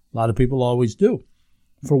 A lot of people always do.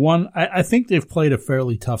 For one, I think they've played a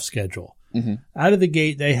fairly tough schedule. Mm-hmm. Out of the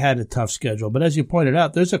gate, they had a tough schedule. But as you pointed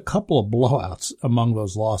out, there's a couple of blowouts among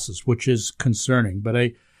those losses, which is concerning. But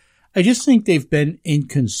I just think they've been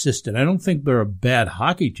inconsistent. I don't think they're a bad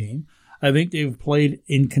hockey team. I think they've played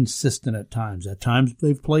inconsistent at times. At times,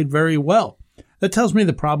 they've played very well. That tells me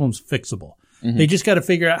the problem's fixable. Mm-hmm. They just got to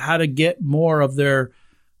figure out how to get more of their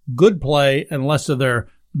good play and less of their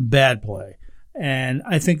bad play. And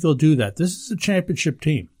I think they'll do that. This is a championship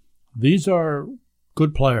team. These are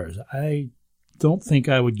good players. I don't think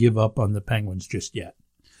I would give up on the Penguins just yet.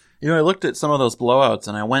 You know, I looked at some of those blowouts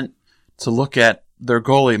and I went to look at their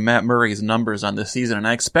goalie, Matt Murray's numbers on this season, and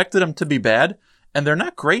I expected them to be bad, and they're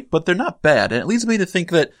not great, but they're not bad. And it leads me to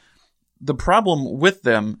think that the problem with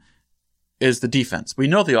them is the defense. We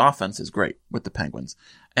know the offense is great with the Penguins,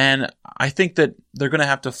 and I think that they're going to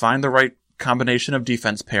have to find the right combination of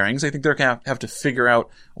defense pairings. I think they're going to have to figure out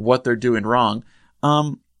what they're doing wrong.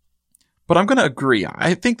 But I'm going to agree.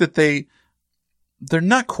 I think that they're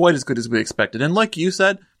not quite as good as we expected. And like you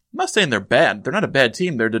said, I'm not saying they're bad. They're not a bad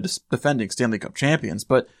team. They're the defending Stanley Cup champions.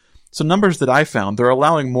 But some numbers that I found, they're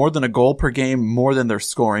allowing more than a goal per game, more than they're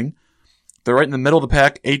scoring. They're right in the middle of the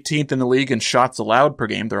pack, 18th in the league in shots allowed per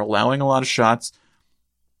game. They're allowing a lot of shots.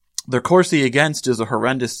 Their Corsi against is a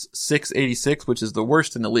horrendous 686, which is the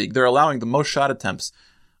worst in the league. They're allowing the most shot attempts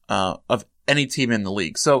of any team in the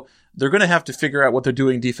league. So they're going to have to figure out what they're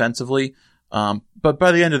doing defensively. But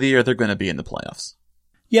by the end of the year, they're going to be in the playoffs.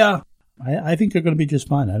 Yeah, I think they're going to be just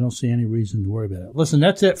fine. I don't see any reason to worry about it. Listen,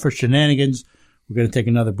 that's it for Shenanigans. We're going to take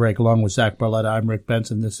another break along with Zach Barletta. I'm Rick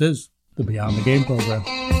Benson. This is the Beyond the Game program.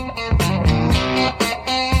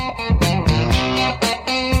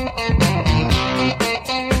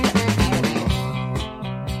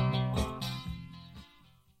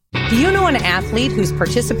 Do you know an athlete whose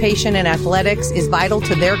participation in athletics is vital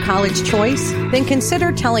to their college choice? Then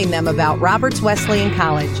consider telling them about Roberts Wesleyan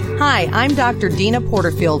College. Hi, I'm Dr. Dina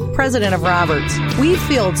Porterfield, president of Roberts. We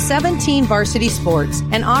field 17 varsity sports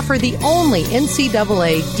and offer the only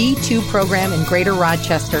NCAA D2 program in Greater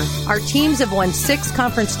Rochester. Our teams have won 6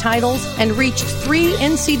 conference titles and reached 3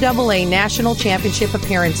 NCAA national championship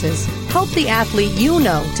appearances. Help the athlete you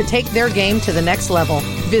know to take their game to the next level.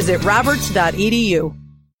 Visit roberts.edu.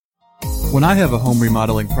 When I have a home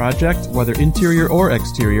remodeling project, whether interior or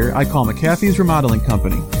exterior, I call McAfee's Remodeling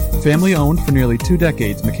Company. Family owned for nearly 2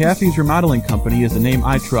 decades, McAfee's Remodeling Company is a name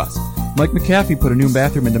I trust. Mike McAfee put a new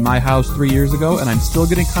bathroom into my house 3 years ago, and I'm still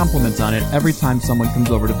getting compliments on it every time someone comes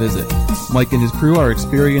over to visit. Mike and his crew are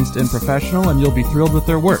experienced and professional, and you'll be thrilled with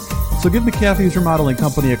their work. So give McAfee's Remodeling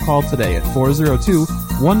Company a call today at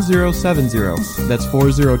 402-1070. That's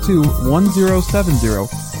 402-1070.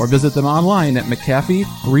 Or visit them online at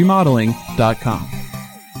McAfeeRemodeling.com.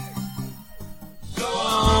 Go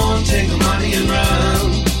on, take the money and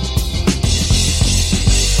run.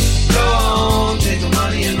 Go on, take the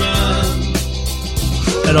money and run.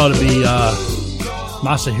 That ought to be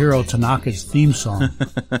Masahiro Tanaka's theme song.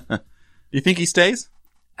 Do you think he stays?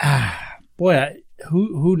 Boy,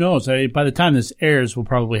 who knows? By the time this airs, we'll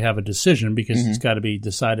probably have a decision because it's got to be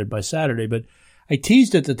decided by Saturday. But I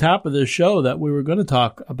teased at the top of the show that we were going to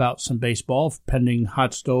talk about some baseball pending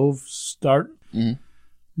hot stove start.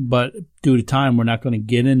 But due to time, we're not going to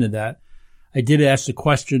get into that. I did ask the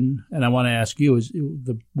question, and I want to ask you, is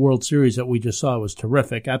the World Series that we just saw was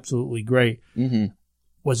terrific, absolutely great.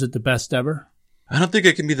 Was it the best ever? I don't think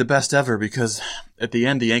it can be the best ever because at the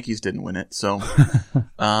end, the Yankees didn't win it. So,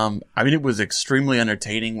 I mean, it was extremely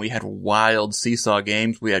entertaining. We had wild seesaw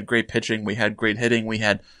games. We had great pitching. We had great hitting. We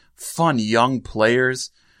had fun young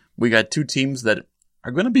players. We got 2 teams that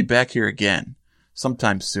are going to be back here again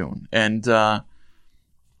sometime soon. And,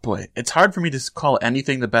 boy, it's hard for me to call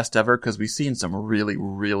anything the best ever because we've seen some really,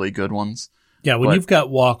 really good ones. Yeah, when you've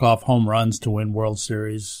got walk-off home runs to win World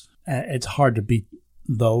Series, it's hard to beat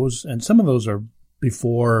those. And some of those are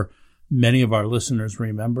before many of our listeners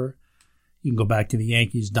remember. You can go back to the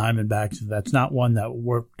Yankees, Diamondbacks. That's not one that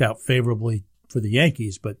worked out favorably for the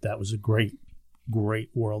Yankees, but that was a great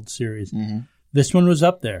World Series. This one was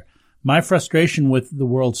up there. My frustration with the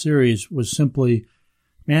World Series was simply,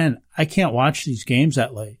 man, I can't watch these games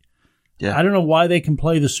that late. Yeah. I don't know why they can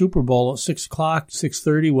play the Super Bowl at 6 o'clock,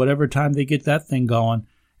 6:30, whatever time they get that thing going,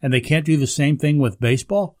 and they can't do the same thing with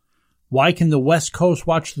baseball. Why can the West Coast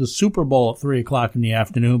watch the Super Bowl at 3 o'clock in the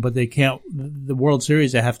afternoon, but they can't, the World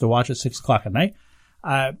Series, they have to watch at 6 o'clock at night?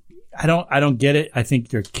 I don't get it. I think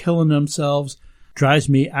they're killing themselves. Drives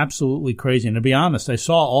me absolutely crazy. And to be honest, I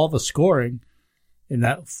saw all the scoring in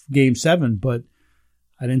that Game 7, but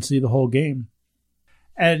I didn't see the whole game.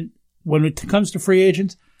 And when it comes to free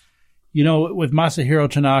agents, you know, with Masahiro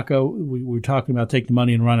Tanaka, we were talking about take the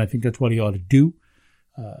money and run. I think that's what he ought to do.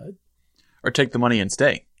 Or take the money and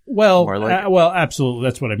stay. Well, absolutely.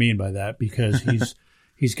 That's what I mean by that, because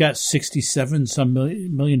he's got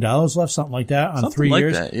 $67 million left, something like that, on 3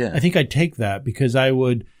 years. That, yeah. I think I'd take that because I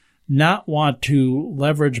would not want to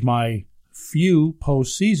leverage my few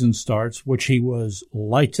postseason starts, which he was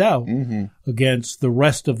lights out, against the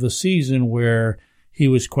rest of the season where he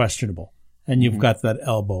was questionable. And you've got that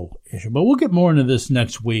elbow issue. But we'll get more into this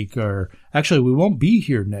next week. Or actually, we won't be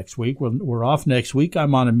here next week. We're off next week.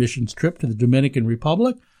 I'm on a missions trip to the Dominican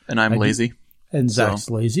Republic. And I'm lazy. And Zach's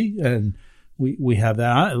lazy. And we have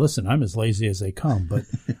that. Listen, I'm as lazy as they come, but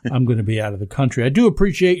I'm going to be out of the country. I do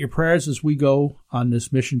appreciate your prayers as we go on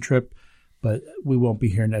this mission trip, but we won't be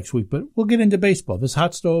here next week. But we'll get into baseball. This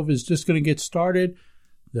hot stove is just going to get started.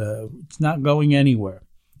 It's not going anywhere.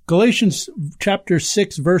 Galatians chapter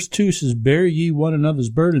 6, verse 2 says, "Bear ye one another's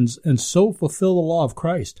burdens, and so fulfill the law of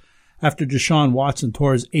Christ." After Deshaun Watson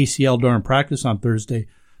tore his ACL during practice on Thursday,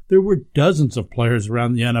 there were dozens of players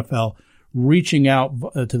around the NFL reaching out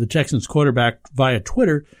to the Texans quarterback via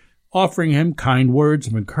Twitter, offering him kind words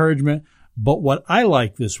of encouragement. But what I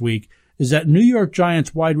like this week is that New York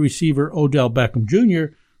Giants wide receiver Odell Beckham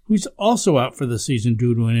Jr., who's also out for the season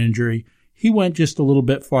due to an injury, he went just a little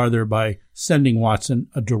bit farther by sending Watson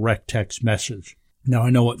a direct text message. Now, I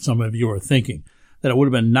know what some of you are thinking, that it would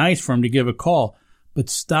have been nice for him to give a call, but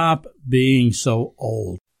stop being so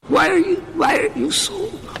old. Why are you so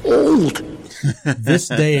old? This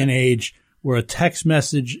day and age where a text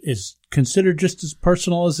message is considered just as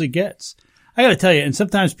personal as it gets. I got to tell you, and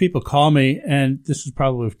sometimes people call me, and this is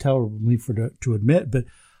probably terrible for me to admit, but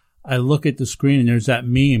I look at the screen and there's that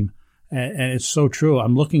meme, and it's so true.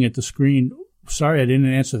 I'm looking at the screen. Sorry I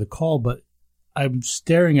didn't answer the call, but I'm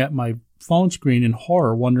staring at my phone screen in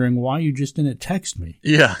horror, wondering why you just didn't text me.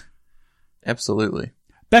 Yeah, absolutely.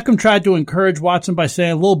 Beckham tried to encourage Watson by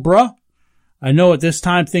saying, "Little bruh, I know at this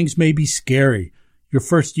time things may be scary. Your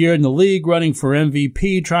first year in the league, running for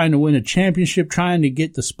MVP, trying to win a championship, trying to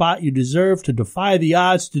get the spot you deserve, to defy the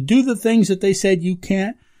odds, to do the things that they said you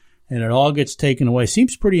can't, and it all gets taken away."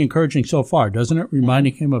 Seems pretty encouraging so far, doesn't it?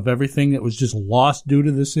 Reminding him of everything that was just lost due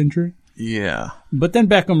to this injury. Yeah. But then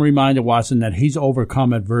Beckham reminded Watson that he's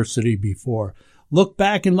overcome adversity before. Look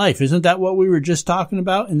back in life. Isn't that what we were just talking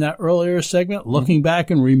about in that earlier segment? Looking back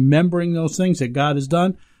and remembering those things that God has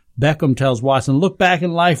done. Beckham tells Watson, look back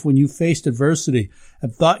in life when you faced adversity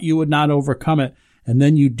and thought you would not overcome it, and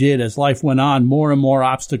then you did. As life went on, more and more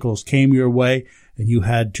obstacles came your way, and you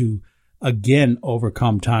had to again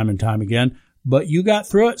overcome time and time again. But you got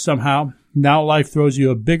through it somehow. Now life throws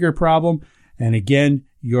you a bigger problem, and again,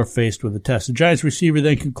 you're faced with a test. The Giants receiver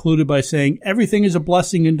then concluded by saying, everything is a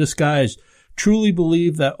blessing in disguise. Truly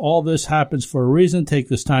believe that all this happens for a reason. Take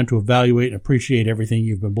this time to evaluate and appreciate everything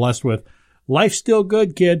you've been blessed with. Life's still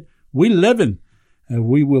good, kid. We living, and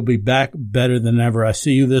we will be back better than ever. I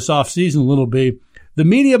see you this offseason, Little B. The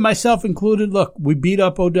media, myself included, look, we beat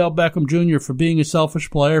up Odell Beckham Jr. for being a selfish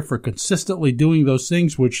player, for consistently doing those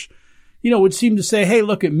things which, would seem to say, hey,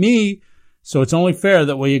 look at me. So it's only fair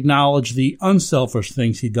that we acknowledge the unselfish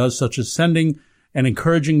things he does, such as sending an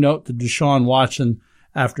encouraging note to Deshaun Watson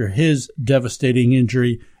after his devastating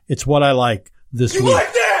injury. It's what I like this week. You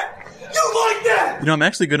like that? I'm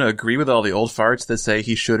actually going to agree with all the old farts that say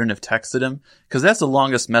he shouldn't have texted him, because that's the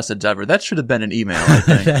longest message ever. That should have been an email, I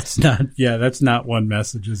think. That's not one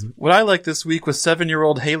message, is it? What I like this week was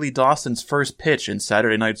 7-year-old Haley Dawson's first pitch in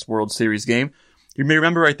Saturday night's World Series game. You may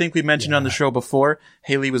remember, I think we mentioned on the show before,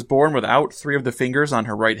 Haley was born without 3 of the fingers on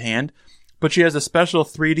her right hand, but she has a special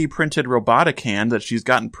 3D printed robotic hand that she's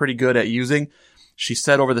gotten pretty good at using. She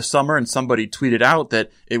said over the summer, and somebody tweeted out,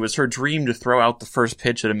 that it was her dream to throw out the first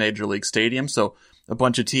pitch at a major league stadium, so a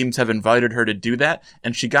bunch of teams have invited her to do that,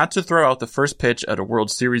 and she got to throw out the first pitch at a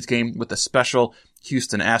World Series game with a special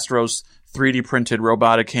Houston Astros 3D printed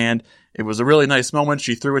robotic hand. It was a really nice moment.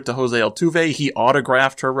 She threw it to Jose Altuve. He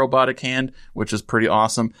autographed her robotic hand, which is pretty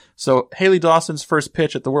awesome. So Haley Dawson's first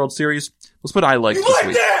pitch at the World Series was what I liked this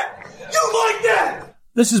week. You like that?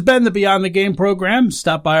 This has been the Beyond the Game program.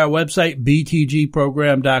 Stop by our website,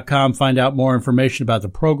 btgprogram.com. Find out more information about the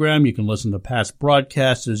program. You can listen to past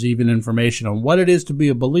broadcasts. There's even information on what it is to be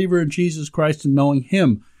a believer in Jesus Christ and knowing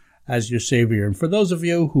Him as your Savior. And for those of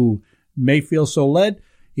you who may feel so led,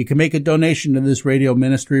 you can make a donation to this radio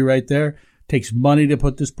ministry right there. It takes money to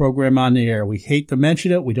put this program on the air. We hate to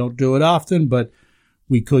mention it. We don't do it often, but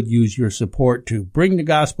we could use your support to bring the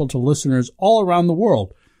gospel to listeners all around the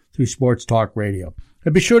world through Sports Talk Radio.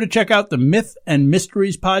 And be sure to check out the Myth and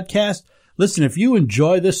Mysteries podcast. Listen, if you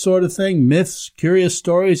enjoy this sort of thing, myths, curious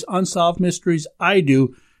stories, unsolved mysteries, I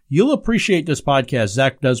do, you'll appreciate this podcast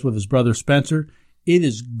Zach does with his brother Spencer. It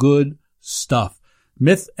is good stuff.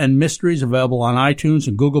 Myth and Mysteries available on iTunes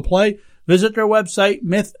and Google Play. Visit their website,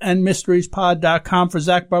 mythandmysteriespod.com. For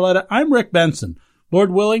Zach Barletta, I'm Rick Benson. Lord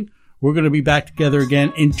willing, we're going to be back together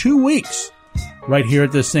again in 2 weeks, right here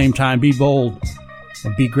at this same time. Be bold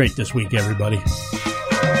and be great this week, everybody.